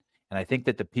on. And I think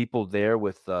that the people there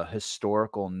with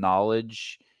historical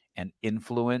knowledge and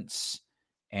influence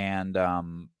and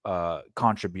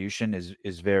contribution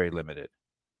is very limited,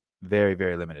 very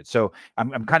very limited. So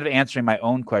I'm kind of answering my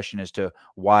own question as to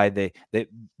why they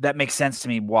that makes sense to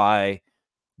me. Why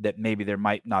that maybe there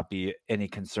might not be any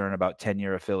concern about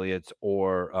 10-year affiliates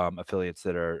or affiliates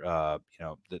that are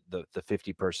the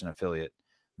 50-person affiliate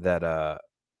that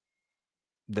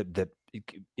that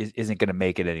isn't going to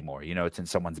make it anymore. It's in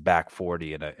someone's back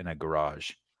 40 in a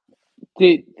garage.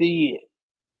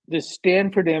 The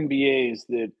Stanford MBAs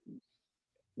that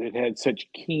had such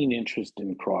keen interest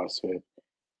in CrossFit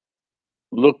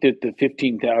looked at the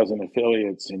 15,000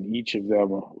 affiliates, and each of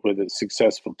them with a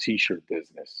successful T-shirt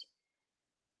business,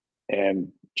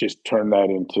 and just turned that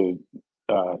into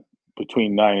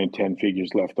between 9 and 10 figures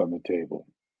left on the table.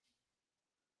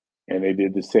 And they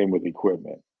did the same with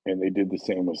equipment, and they did the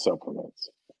same with supplements.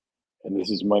 and this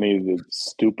is money that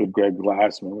stupid Greg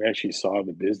Glassman. We actually saw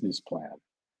the business plan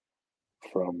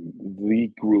from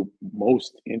the group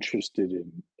most interested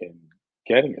in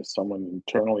getting it. Someone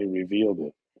internally revealed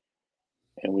it,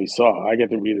 and we saw. I get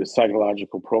to read a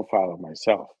psychological profile of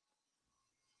myself.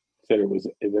 Said it was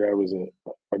that I was a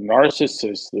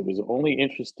narcissist that was only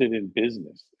interested in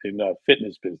business, in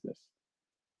fitness business.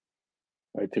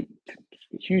 I took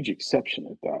huge exception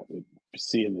at that,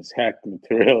 seeing this hacked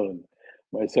material and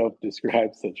myself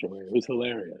described such a way. It was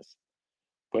hilarious,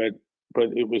 but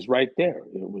it was right there.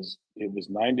 It was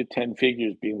 9 to 10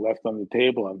 figures being left on the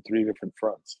table on three different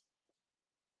fronts,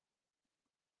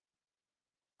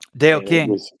 Dale and it King.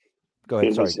 was Go ahead.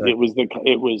 it Sorry. was Go ahead. it was the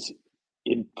it was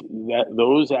in that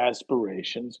those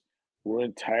aspirations were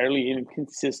entirely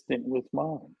inconsistent with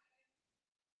mine,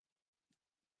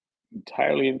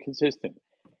 entirely inconsistent.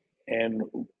 And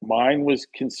mine was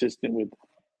consistent with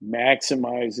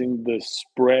maximizing the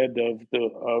spread of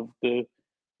the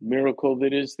miracle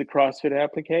that is the CrossFit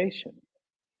application.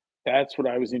 That's what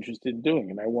I was interested in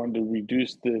doing, and I wanted to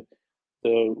reduce the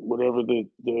whatever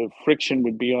the friction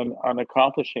would be on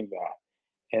accomplishing that.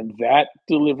 And that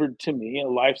delivered to me a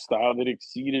lifestyle that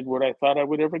exceeded what I thought I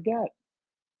would ever get.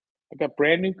 I got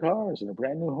brand new cars and a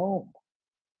brand new home,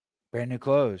 Brand new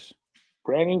clothes.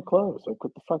 brand new clothes. Like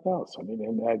what the fuck else? I mean,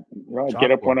 and I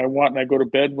get up Chalkboard. when I want and I go to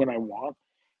bed when I want.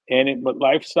 And but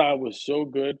lifestyle was so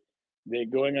good that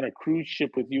going on a cruise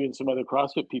ship with you and some other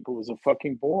CrossFit people was a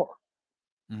fucking bore.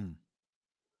 Mm.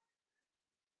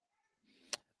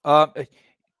 Um,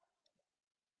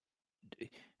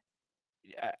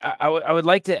 uh, I would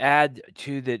like to add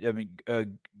to that. I mean,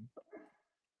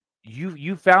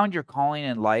 you found your calling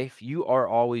in life. You are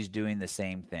always doing the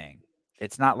same thing.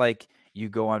 It's not like you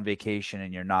go on vacation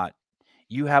and you're not.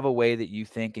 You have a way that you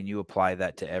think and you apply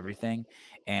that to everything,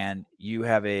 and you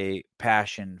have a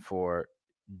passion for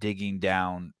digging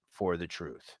down for the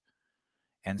truth.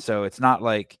 And so it's not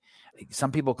like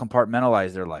some people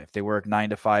compartmentalize their life. They work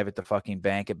 9 to 5 at the fucking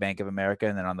bank at Bank of America,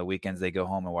 and then on the weekends they go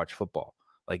home and watch football.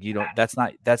 Like you don't. That's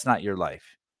not your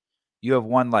life. You have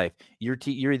one life. You're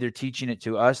either teaching it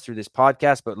to us through this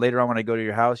podcast, but later on when I go to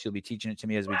your house, you'll be teaching it to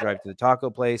me as we drive to the taco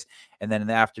place, and then in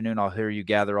the afternoon I'll hear you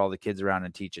gather all the kids around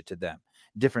and teach it to them.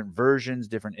 Different versions,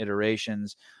 different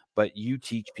iterations, but you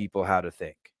teach people how to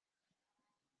think.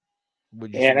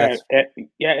 Would you say And that's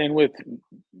yeah, and with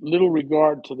little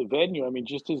regard to the venue, I mean,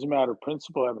 just as a matter of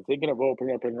principle, I'm thinking of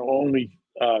opening up an only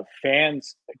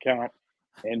fans account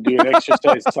and doing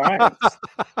exercise science.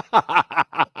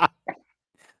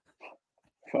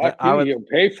 Fuck you, I would you'll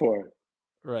pay for it.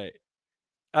 right.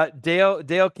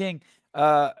 Dale King,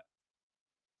 uh,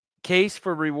 case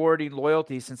for rewarding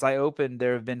loyalty. Since I opened,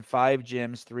 there have been 5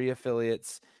 gyms, 3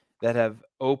 affiliates that have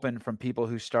opened from people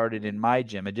who started in my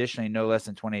gym. Additionally, no less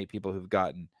than 28 people who've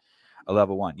gotten a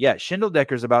level 1. Yeah,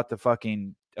 Schindledecker's about to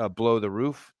fucking blow the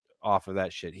roof off of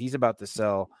that shit. He's about to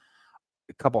sell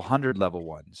a couple hundred level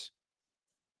 1s.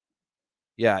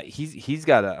 Yeah, he's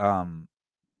got a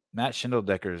Matt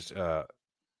Schindledecker's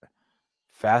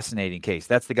fascinating case.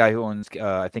 That's the guy who owns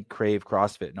I think Crave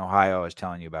CrossFit in Ohio I was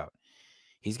telling you about.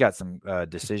 He's got some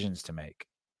decisions to make.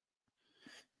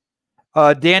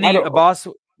 Why Danny, do a boss.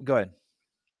 Go ahead.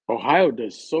 Ohio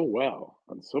does so well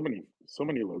on so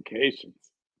many locations.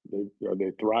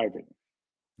 They're thriving.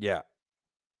 Yeah.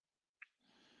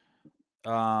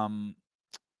 Um.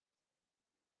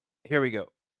 Here we go.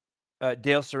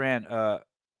 Dale Saran,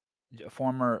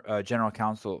 former general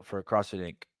counsel for CrossFit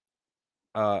Inc.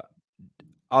 Uh,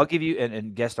 I'll give you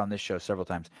and guest on this show several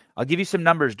times. I'll give you some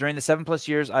numbers. During the 7+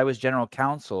 years I was general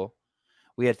counsel,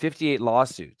 we had 58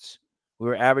 lawsuits. We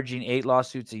were averaging 8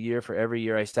 lawsuits a year for every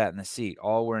year I sat in the seat.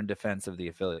 All were in defense of the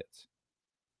affiliates.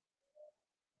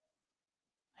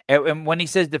 And when he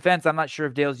says defense, I'm not sure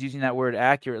if Dale's using that word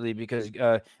accurately because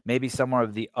maybe somewhere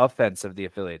of the offense of the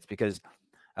affiliates. Because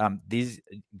these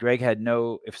Greg had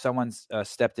no. If someone's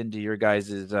stepped into your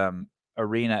guys'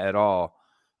 arena at all,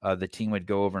 the team would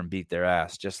go over and beat their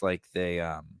ass,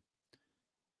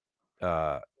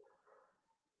 uh,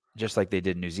 just like they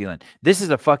did in New Zealand. This is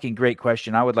a fucking great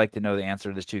question. I would like to know the answer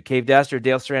to this too. Cave Daster,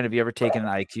 Dale Strand, have you ever taken an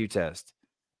IQ test?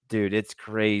 Dude, it's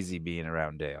crazy being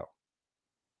around Dale.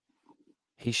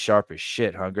 He's sharp as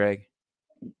shit, huh, Greg?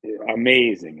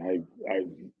 Amazing.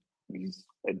 He's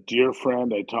a dear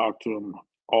friend. I talk to him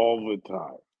all the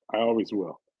time. I always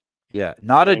will. Yeah,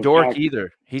 not a And in dork fact,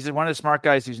 either. He's one of the smart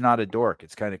guys who's not a dork.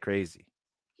 It's kind of crazy.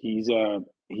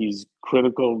 he's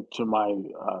critical to my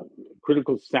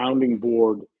critical sounding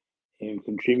board and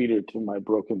contributor to my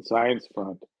Broken Science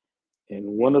front. And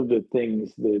one of the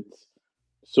things that's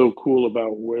so cool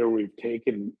about where we've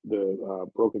taken the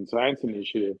Broken Science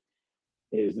initiative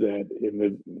is that in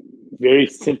the very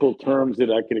simple terms that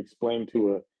I could explain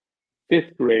to a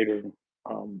fifth grader,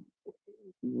 um,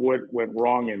 what went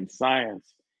wrong in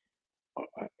science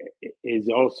is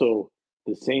also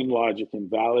the same logic and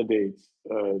validates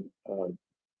a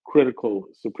critical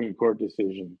Supreme Court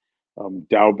decision,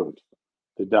 Daubert,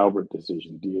 the Daubert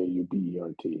decision,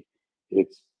 Daubert.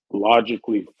 It's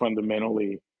logically,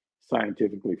 fundamentally,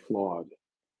 scientifically flawed,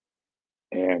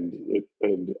 and it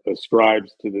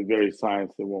ascribes to the very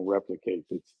science that won't replicate.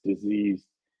 It's diseased,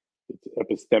 it's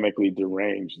epistemically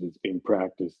deranged, that's being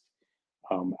practiced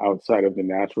outside of the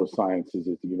natural sciences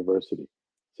at the university.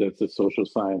 So it's the social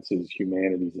sciences,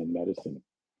 humanities, and medicine.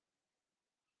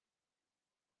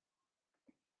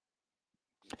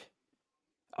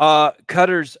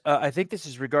 Cutters, I think this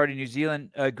is regarding New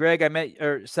Zealand. Greg,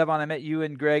 Sevon, I met you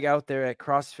and Greg out there at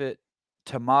CrossFit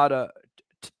Taumata.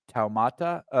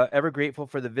 Ever grateful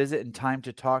for the visit and time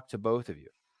to talk to both of you.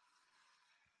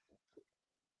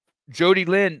 Jody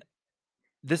Lynn,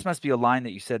 this must be a line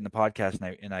that you said in the podcast,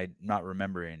 and I'm not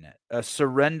remembering it.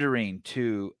 Surrendering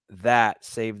to that,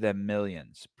 save them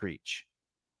millions. Preach.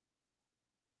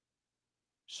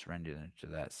 Surrendering to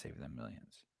that, save them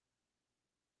millions.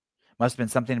 Must have been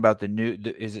something about the new.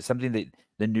 Is it something that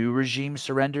the new regime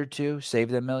surrendered to,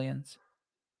 save them millions?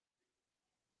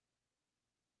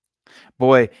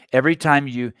 Boy, every time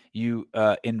you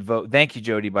invoke. Thank you,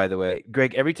 Jody. By the way,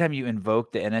 Greg. Every time you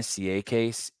invoke the NSCA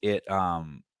case, it's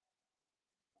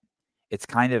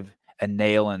kind of a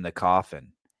nail in the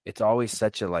coffin. It's always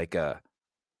such a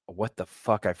what the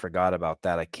fuck? I forgot about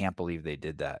that. I can't believe they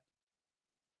did that.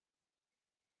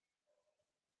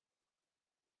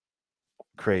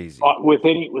 Crazy. With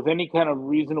any kind of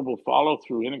reasonable follow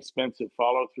through, inexpensive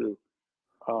follow through,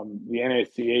 the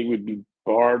NSCA would be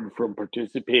barred from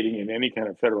participating in any kind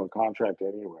of federal contract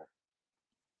anywhere.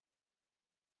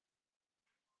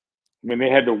 I mean,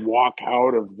 they had to walk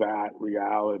out of that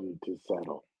reality to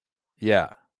settle.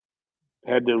 Yeah.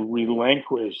 Had to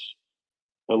relinquish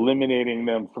eliminating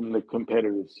them from the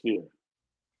competitive sphere.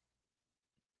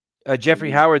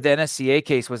 Jeffrey Howard, the NSCA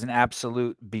case was an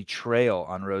absolute betrayal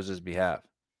on Rose's behalf.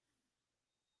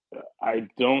 I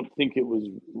don't think it was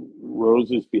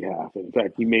Rose's behalf. In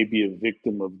fact, he may be a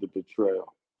victim of the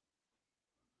betrayal.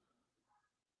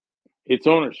 It's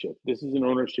ownership. This is an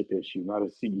ownership issue, not a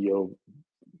CEO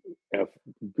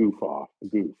goof.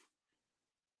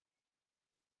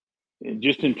 And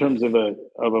just in terms of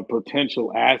a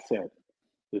potential asset,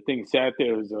 the thing sat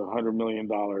there as $100 million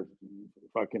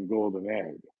fucking golden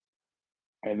egg,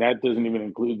 and that doesn't even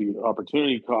include the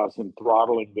opportunity costs and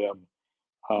throttling them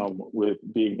with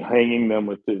hanging them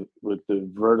with the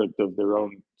verdict of their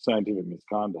own scientific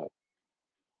misconduct.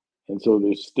 And so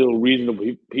there's still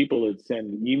reasonable people that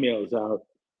send emails out.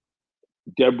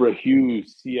 Deborah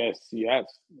Hughes, CSCS,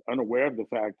 unaware of the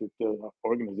fact that the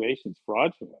organization's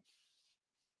fraudulent.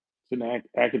 It's an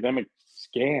academic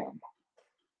scam.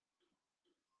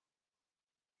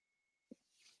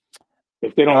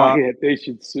 If they don't like it, they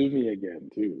should sue me again,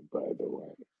 too, by the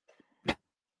way.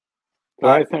 The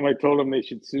last time I told them they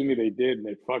should sue me, they did, and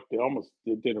they almost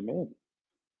did them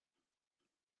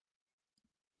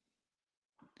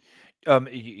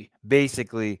in.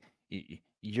 Basically,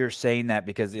 you're saying that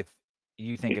because if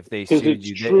you think if they sued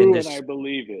you, it's true and I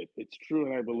believe it. It's true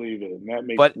and I believe it, and that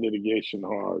makes litigation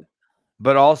hard.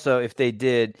 But also, if they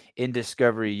did in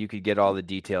discovery, you could get all the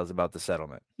details about the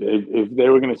settlement. If they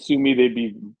were going to sue me, they'd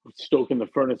be stoking the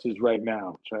furnaces right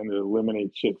now, trying to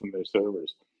eliminate shit from their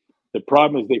servers. The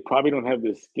problem is they probably don't have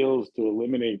the skills to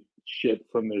eliminate shit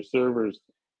from their servers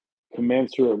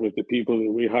commensurate with the people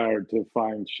that we hired to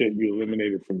find shit you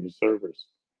eliminated from your servers.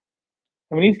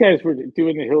 I mean, these guys were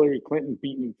doing the Hillary Clinton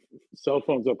beating cell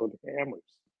phones up with hammers.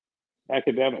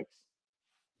 Academics.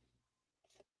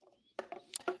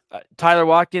 Tyler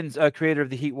Watkins, creator of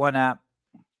the Heat One app,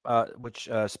 which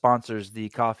sponsors the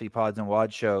Coffee Pods and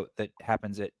Wads show that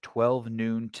happens at 12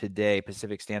 noon today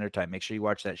Pacific Standard Time. Make sure you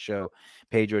watch that show.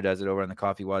 Pedro does it over on the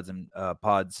Coffee Wads and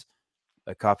Pods,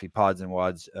 Coffee Pods and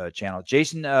Wads channel.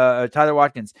 Jason, Tyler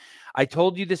Watkins, I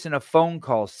told you this in a phone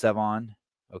call, Sevon.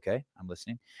 Okay, I'm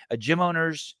listening. Gym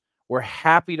owners were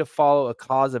happy to follow a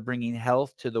cause of bringing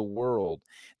health to the world.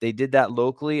 They did that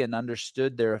locally and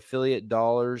understood their affiliate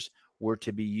dollars were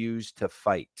to be used to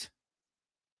fight.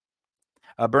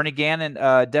 Bernie Gannon,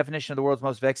 definition of the world's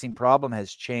most vexing problem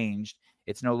has changed.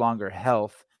 It's no longer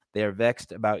health. They are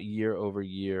vexed about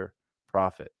year-over-year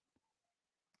profit.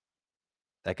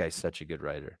 That guy's such a good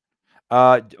writer.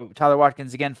 Tyler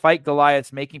Watkins, again, fight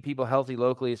Goliaths. Making people healthy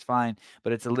locally is fine,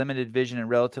 but it's a limited vision and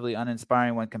relatively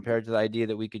uninspiring when compared to the idea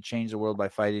that we could change the world by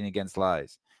fighting against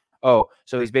lies. Oh,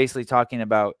 so he's basically talking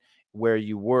about where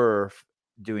you were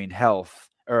doing health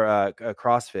or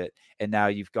CrossFit, and now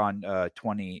you've gone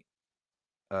 20,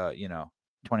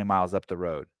 20 miles up the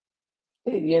road.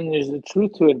 And there's a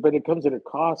truth to it, but it comes at a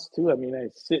cost too. I mean, I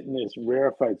sit in this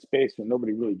rarefied space where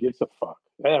nobody really gives a fuck.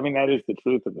 I mean, that is the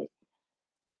truth of it.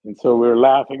 And so we are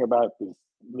laughing about this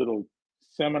little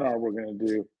seminar we're going to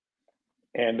do,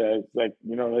 and it's like,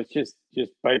 let's just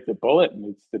bite the bullet, and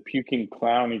it's the puking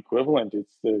clown equivalent.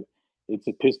 It's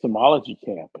epistemology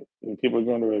camp. And people are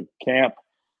going to a camp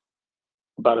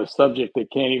about a subject they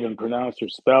can't even pronounce or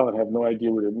spell and have no idea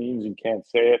what it means and can't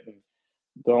say it and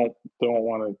don't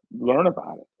want to learn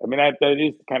about it. I mean, that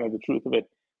is kind of the truth of it.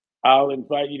 I'll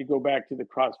invite you to go back to the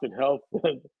CrossFit Health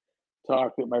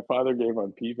talk that my father gave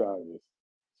on p-values.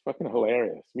 It's fucking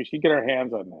hilarious. We should get our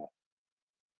hands on that.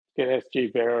 Get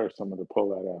SJ Vera or someone to pull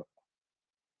that out.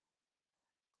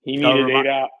 He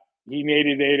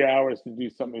needed 8 hours to do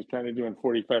something he's trying to do in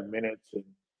 45 minutes,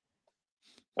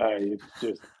 and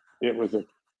it was a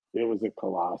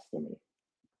colostomy.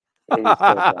 It was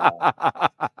so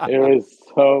bad. It was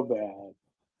so bad.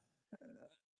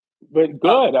 But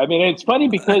good. I mean, it's funny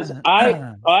because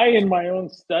I in my own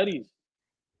studies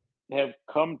have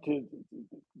come to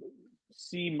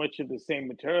see much of the same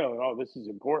material, and this is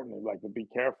important, and like, to be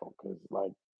careful, because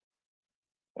like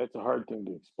that's a hard thing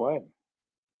to explain.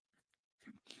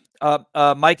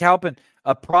 Mike Halpin,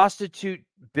 a prostitute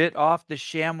bit off the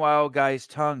ShamWow guy's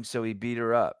tongue, so he beat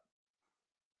her up.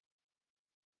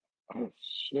 Oh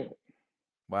shit!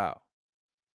 Wow.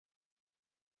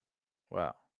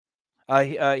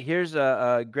 Here's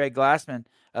Greg Glassman.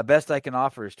 Best I can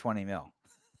offer is 20 mil.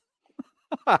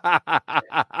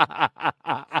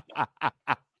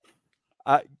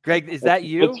 Greg, is that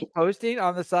you posting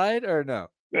on the side or no?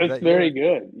 That's very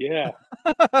good. Yeah.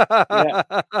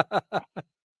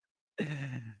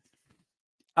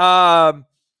 Yeah.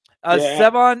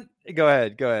 Sevon, go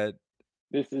ahead.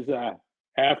 This is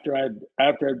after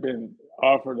I'd been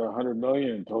offered 100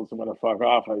 million and told someone to fuck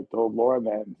off. I told Lauren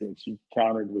that, and she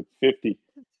countered with 50.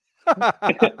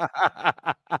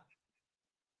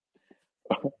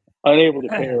 Unable to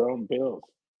pay her own bills.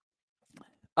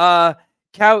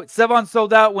 Sevon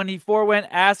sold out when he forewent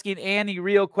asking Annie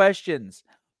real questions.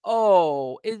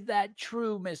 Oh, is that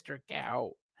true, Mr.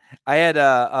 Cow? I had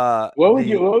what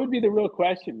would be the real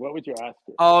question? What would you ask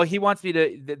her? Oh, he wants me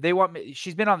to. They want me.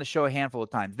 She's been on the show a handful of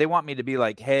times. They want me to be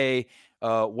like, hey,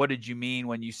 what did you mean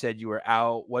when you said you were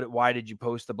out? Why did you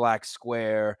post the black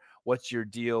square? What's your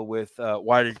deal with?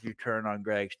 Why did you turn on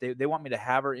Greg? They want me to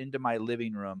have her into my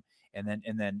living room and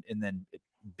then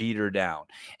beat her down.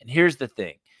 And here's the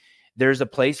thing: there's a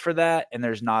place for that, and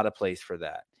there's not a place for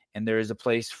that. And there is a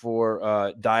place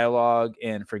for dialogue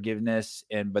and forgiveness,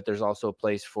 but there's also a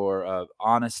place for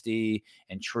honesty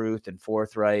and truth and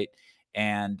forthright.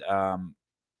 And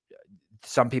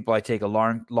some people I take a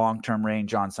long-term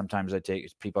range on. Sometimes I take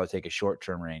a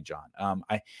short-term range on.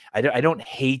 I don't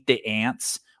hate the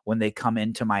ants when they come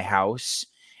into my house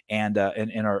and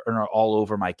are all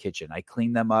over my kitchen. I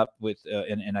clean them up with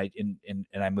and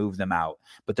I move them out.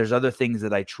 But there's other things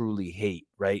that I truly hate,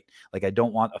 right? Like I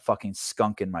don't want a fucking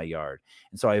skunk in my yard.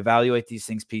 And so I evaluate these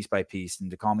things piece by piece. And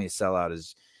to call me a sellout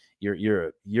is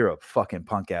you're a fucking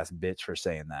punk ass bitch for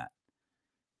saying that.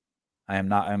 I am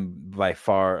not. I'm by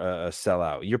far a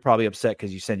sellout. You're probably upset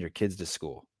because you send your kids to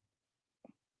school.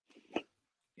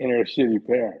 And you're a shitty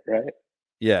parent, right?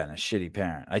 Yeah, and a shitty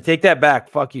parent. I take that back.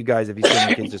 Fuck you guys if you send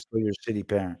your kids to school. You're a shitty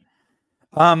parent.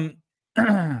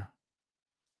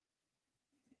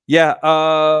 Yeah.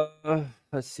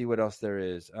 Let's see what else there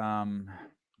is.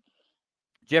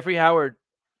 Jeffrey Howard.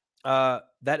 That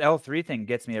L3 thing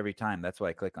gets me every time. That's why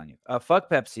I click on you. Fuck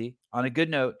Pepsi. On a good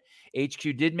note,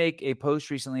 HQ did make a post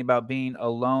recently about being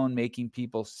alone, making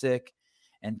people sick,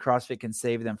 and CrossFit can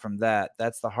save them from that.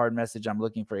 That's the hard message I'm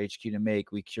looking for HQ to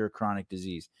make. We cure chronic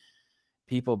disease.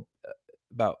 People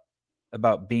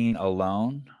about being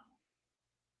alone.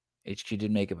 HQ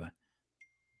did make a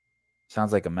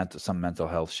sounds like some mental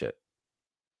health shit.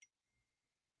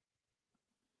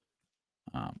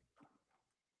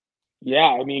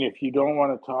 Yeah, I mean, if you don't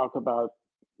want to talk about,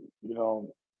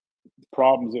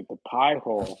 problems at the pie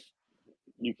hole,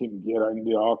 you can get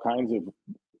into all kinds of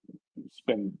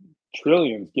spend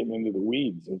trillions getting into the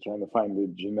weeds and trying to find the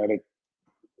genetic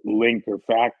link or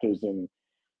factors in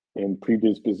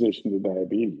predisposition to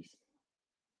diabetes,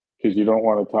 because you don't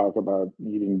want to talk about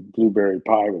eating blueberry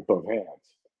pie with both hands.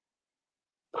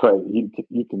 But you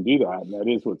can do that, and that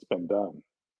is what's been done.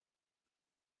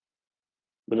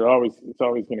 But it's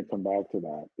always going to come back to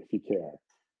that if you care.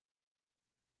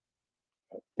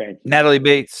 Thank you. Natalie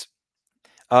Bates.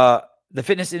 The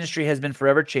fitness industry has been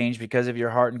forever changed because of your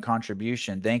heart and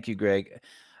contribution. Thank you, Greg.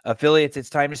 Affiliates, it's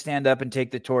time to stand up and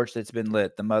take the torch that's been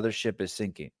lit. The mothership is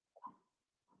sinking.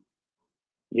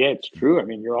 Yeah, it's true. I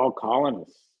mean, you're all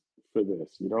colonists for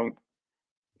this. You don't.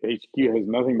 HQ has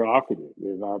nothing to offer you.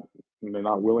 They're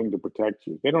not willing to protect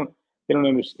you. They don't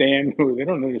understand. They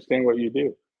don't understand what you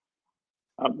do.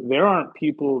 There aren't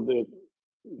people that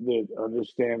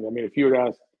understand. I mean, if you were to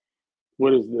ask,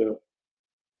 what is the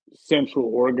central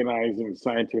organizing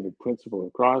scientific principle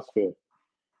of CrossFit,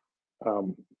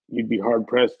 you'd be hard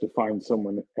pressed to find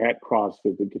someone at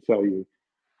CrossFit that could tell you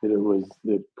that it was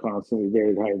the constantly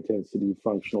very high intensity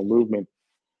functional movement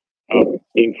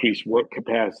increased work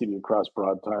capacity across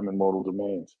broad time and modal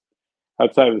domains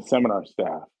outside of the seminar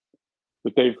staff.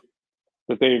 But the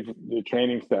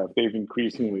training staff, they've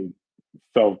increasingly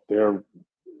felt their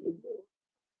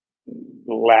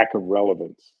lack of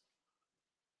relevance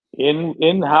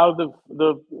in how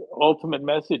the ultimate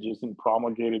message isn't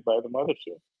promulgated by the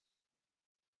mothership.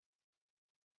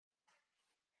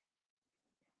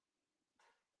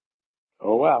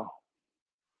 Oh wow.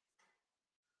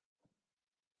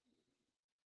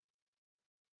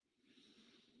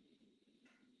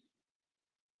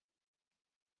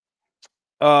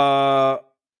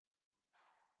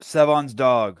 Sevon's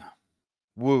dog.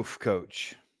 Woof,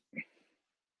 coach.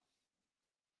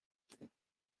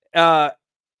 Let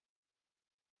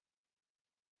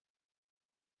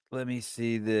me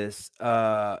see this.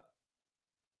 Let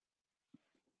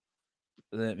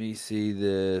me see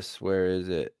this. Where is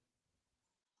it?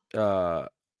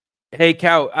 Hey,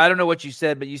 Cow, I don't know what you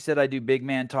said, but you said I do big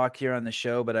man talk here on the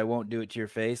show, but I won't do it to your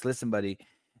face. Listen, buddy,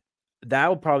 that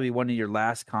will probably be one of your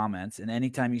last comments. And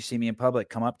anytime you see me in public,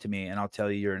 come up to me and I'll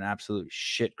tell you you're an absolute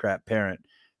shit crap parent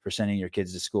for sending your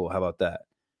kids to school. How about that?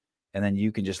 And then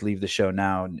you can just leave the show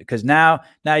now, because now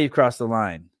you've crossed the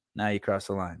line. Now you cross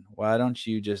the line. Why don't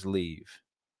you just leave?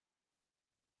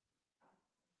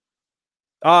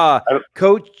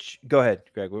 Coach, go ahead,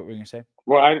 Greg. What were you gonna say?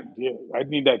 Well, I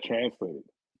need that translated.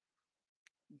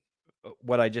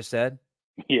 What I just said?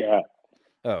 Yeah.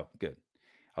 Oh, good.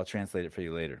 I'll translate it for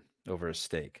you later over a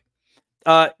steak.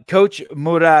 Coach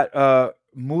Murat,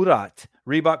 Reebok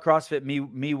CrossFit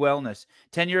Me Wellness,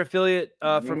 10-year affiliate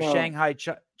from Shanghai,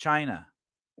 China.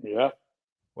 Yeah.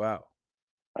 Wow.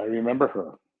 I remember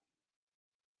her.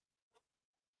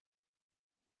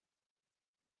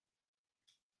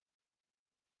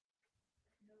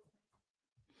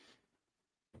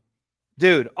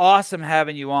 Dude, awesome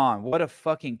having you on. What a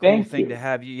fucking cool Thank thing you. to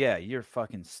have you. Yeah, you're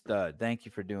fucking stud. Thank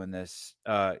you for doing this.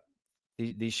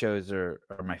 These shows are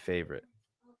my favorite.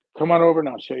 Come on over and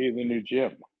I'll show you the new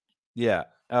gym. Yeah.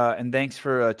 And thanks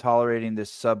for tolerating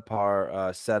this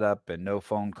subpar setup and no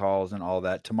phone calls and all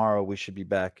that. Tomorrow we should be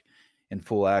back in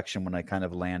full action when I kind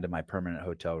of land in my permanent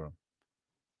hotel room.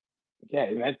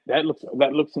 Yeah, that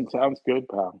looks and sounds good,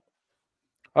 pal.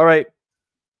 All right.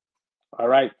 All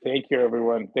right. Thank you,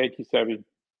 everyone. Thank you, Sebi.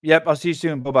 Yep. I'll see you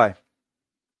soon. Bye-bye.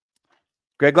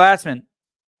 Greg Glassman.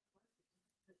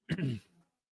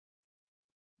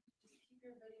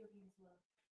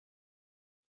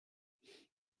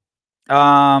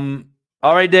 All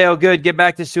right, Dale. Good. Get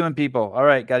back to suing people. All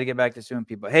right. Got to get back to suing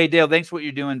people. Hey, Dale, thanks for what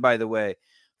you're doing, by the way,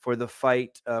 for the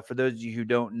fight. For those of you who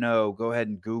don't know, go ahead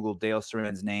and Google Dale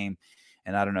Saran's name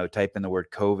and I don't know, type in the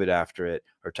word COVID after it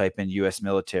or type in U.S.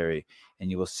 military, and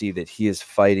you will see that he is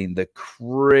fighting the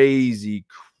crazy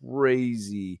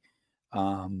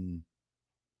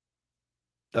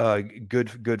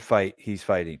good fight he's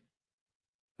fighting.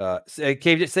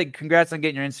 Cave just said congrats on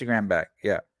getting your Instagram back.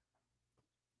 Yeah.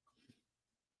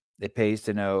 It pays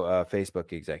to know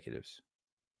Facebook executives.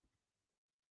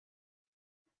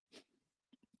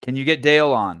 Can you get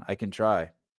Dale on? I can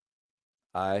try.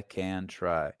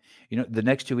 You know, the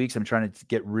next 2 weeks I'm trying to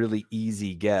get really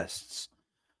easy guests.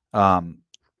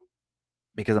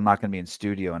 Because I'm not going to be in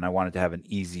studio and I wanted to have an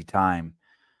easy time.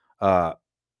 And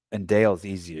Dale's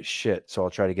easy as shit, so I'll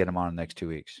try to get him on in the next 2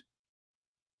 weeks.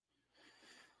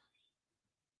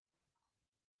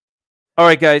 All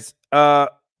right, guys.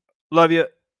 Love you.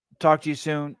 Talk to you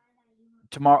soon.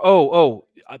 Tomorrow.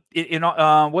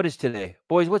 What is today?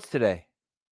 Boys, what's today?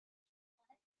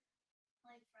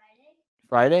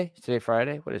 Friday? Is today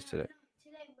Friday? What is today?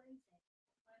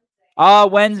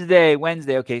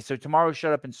 Wednesday. Okay, so tomorrow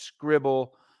shut up and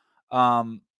scribble.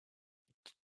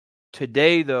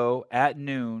 Today, though, at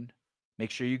noon,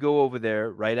 make sure you go over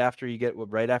there right after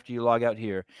you log out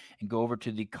here and go over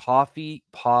to the Coffee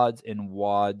Pods and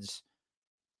Wads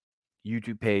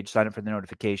YouTube page, sign up for the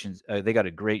notifications. They got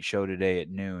a great show today at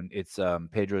noon. It's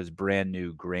Pedro's brand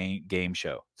new game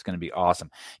show. It's going to be awesome.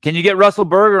 Can you get Russell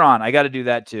Berger on? I got to do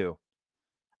that too.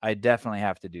 I definitely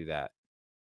have to do that.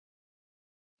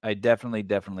 I definitely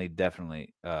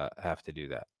have to do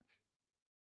that.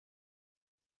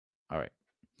 All right.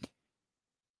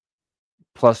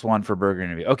 +1 for Burger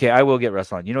interview. Okay, I will get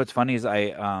Russell on. You know what's funny is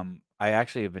I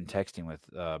actually have been texting with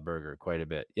Burger quite a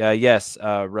bit. Yeah, yes,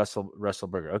 Russell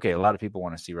Burger. Okay, a lot of people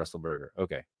want to see Russell Burger.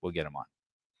 Okay, we'll get him on.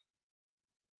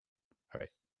 All right.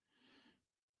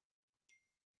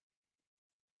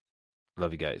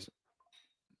 Love you guys.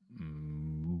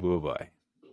 Bye bye.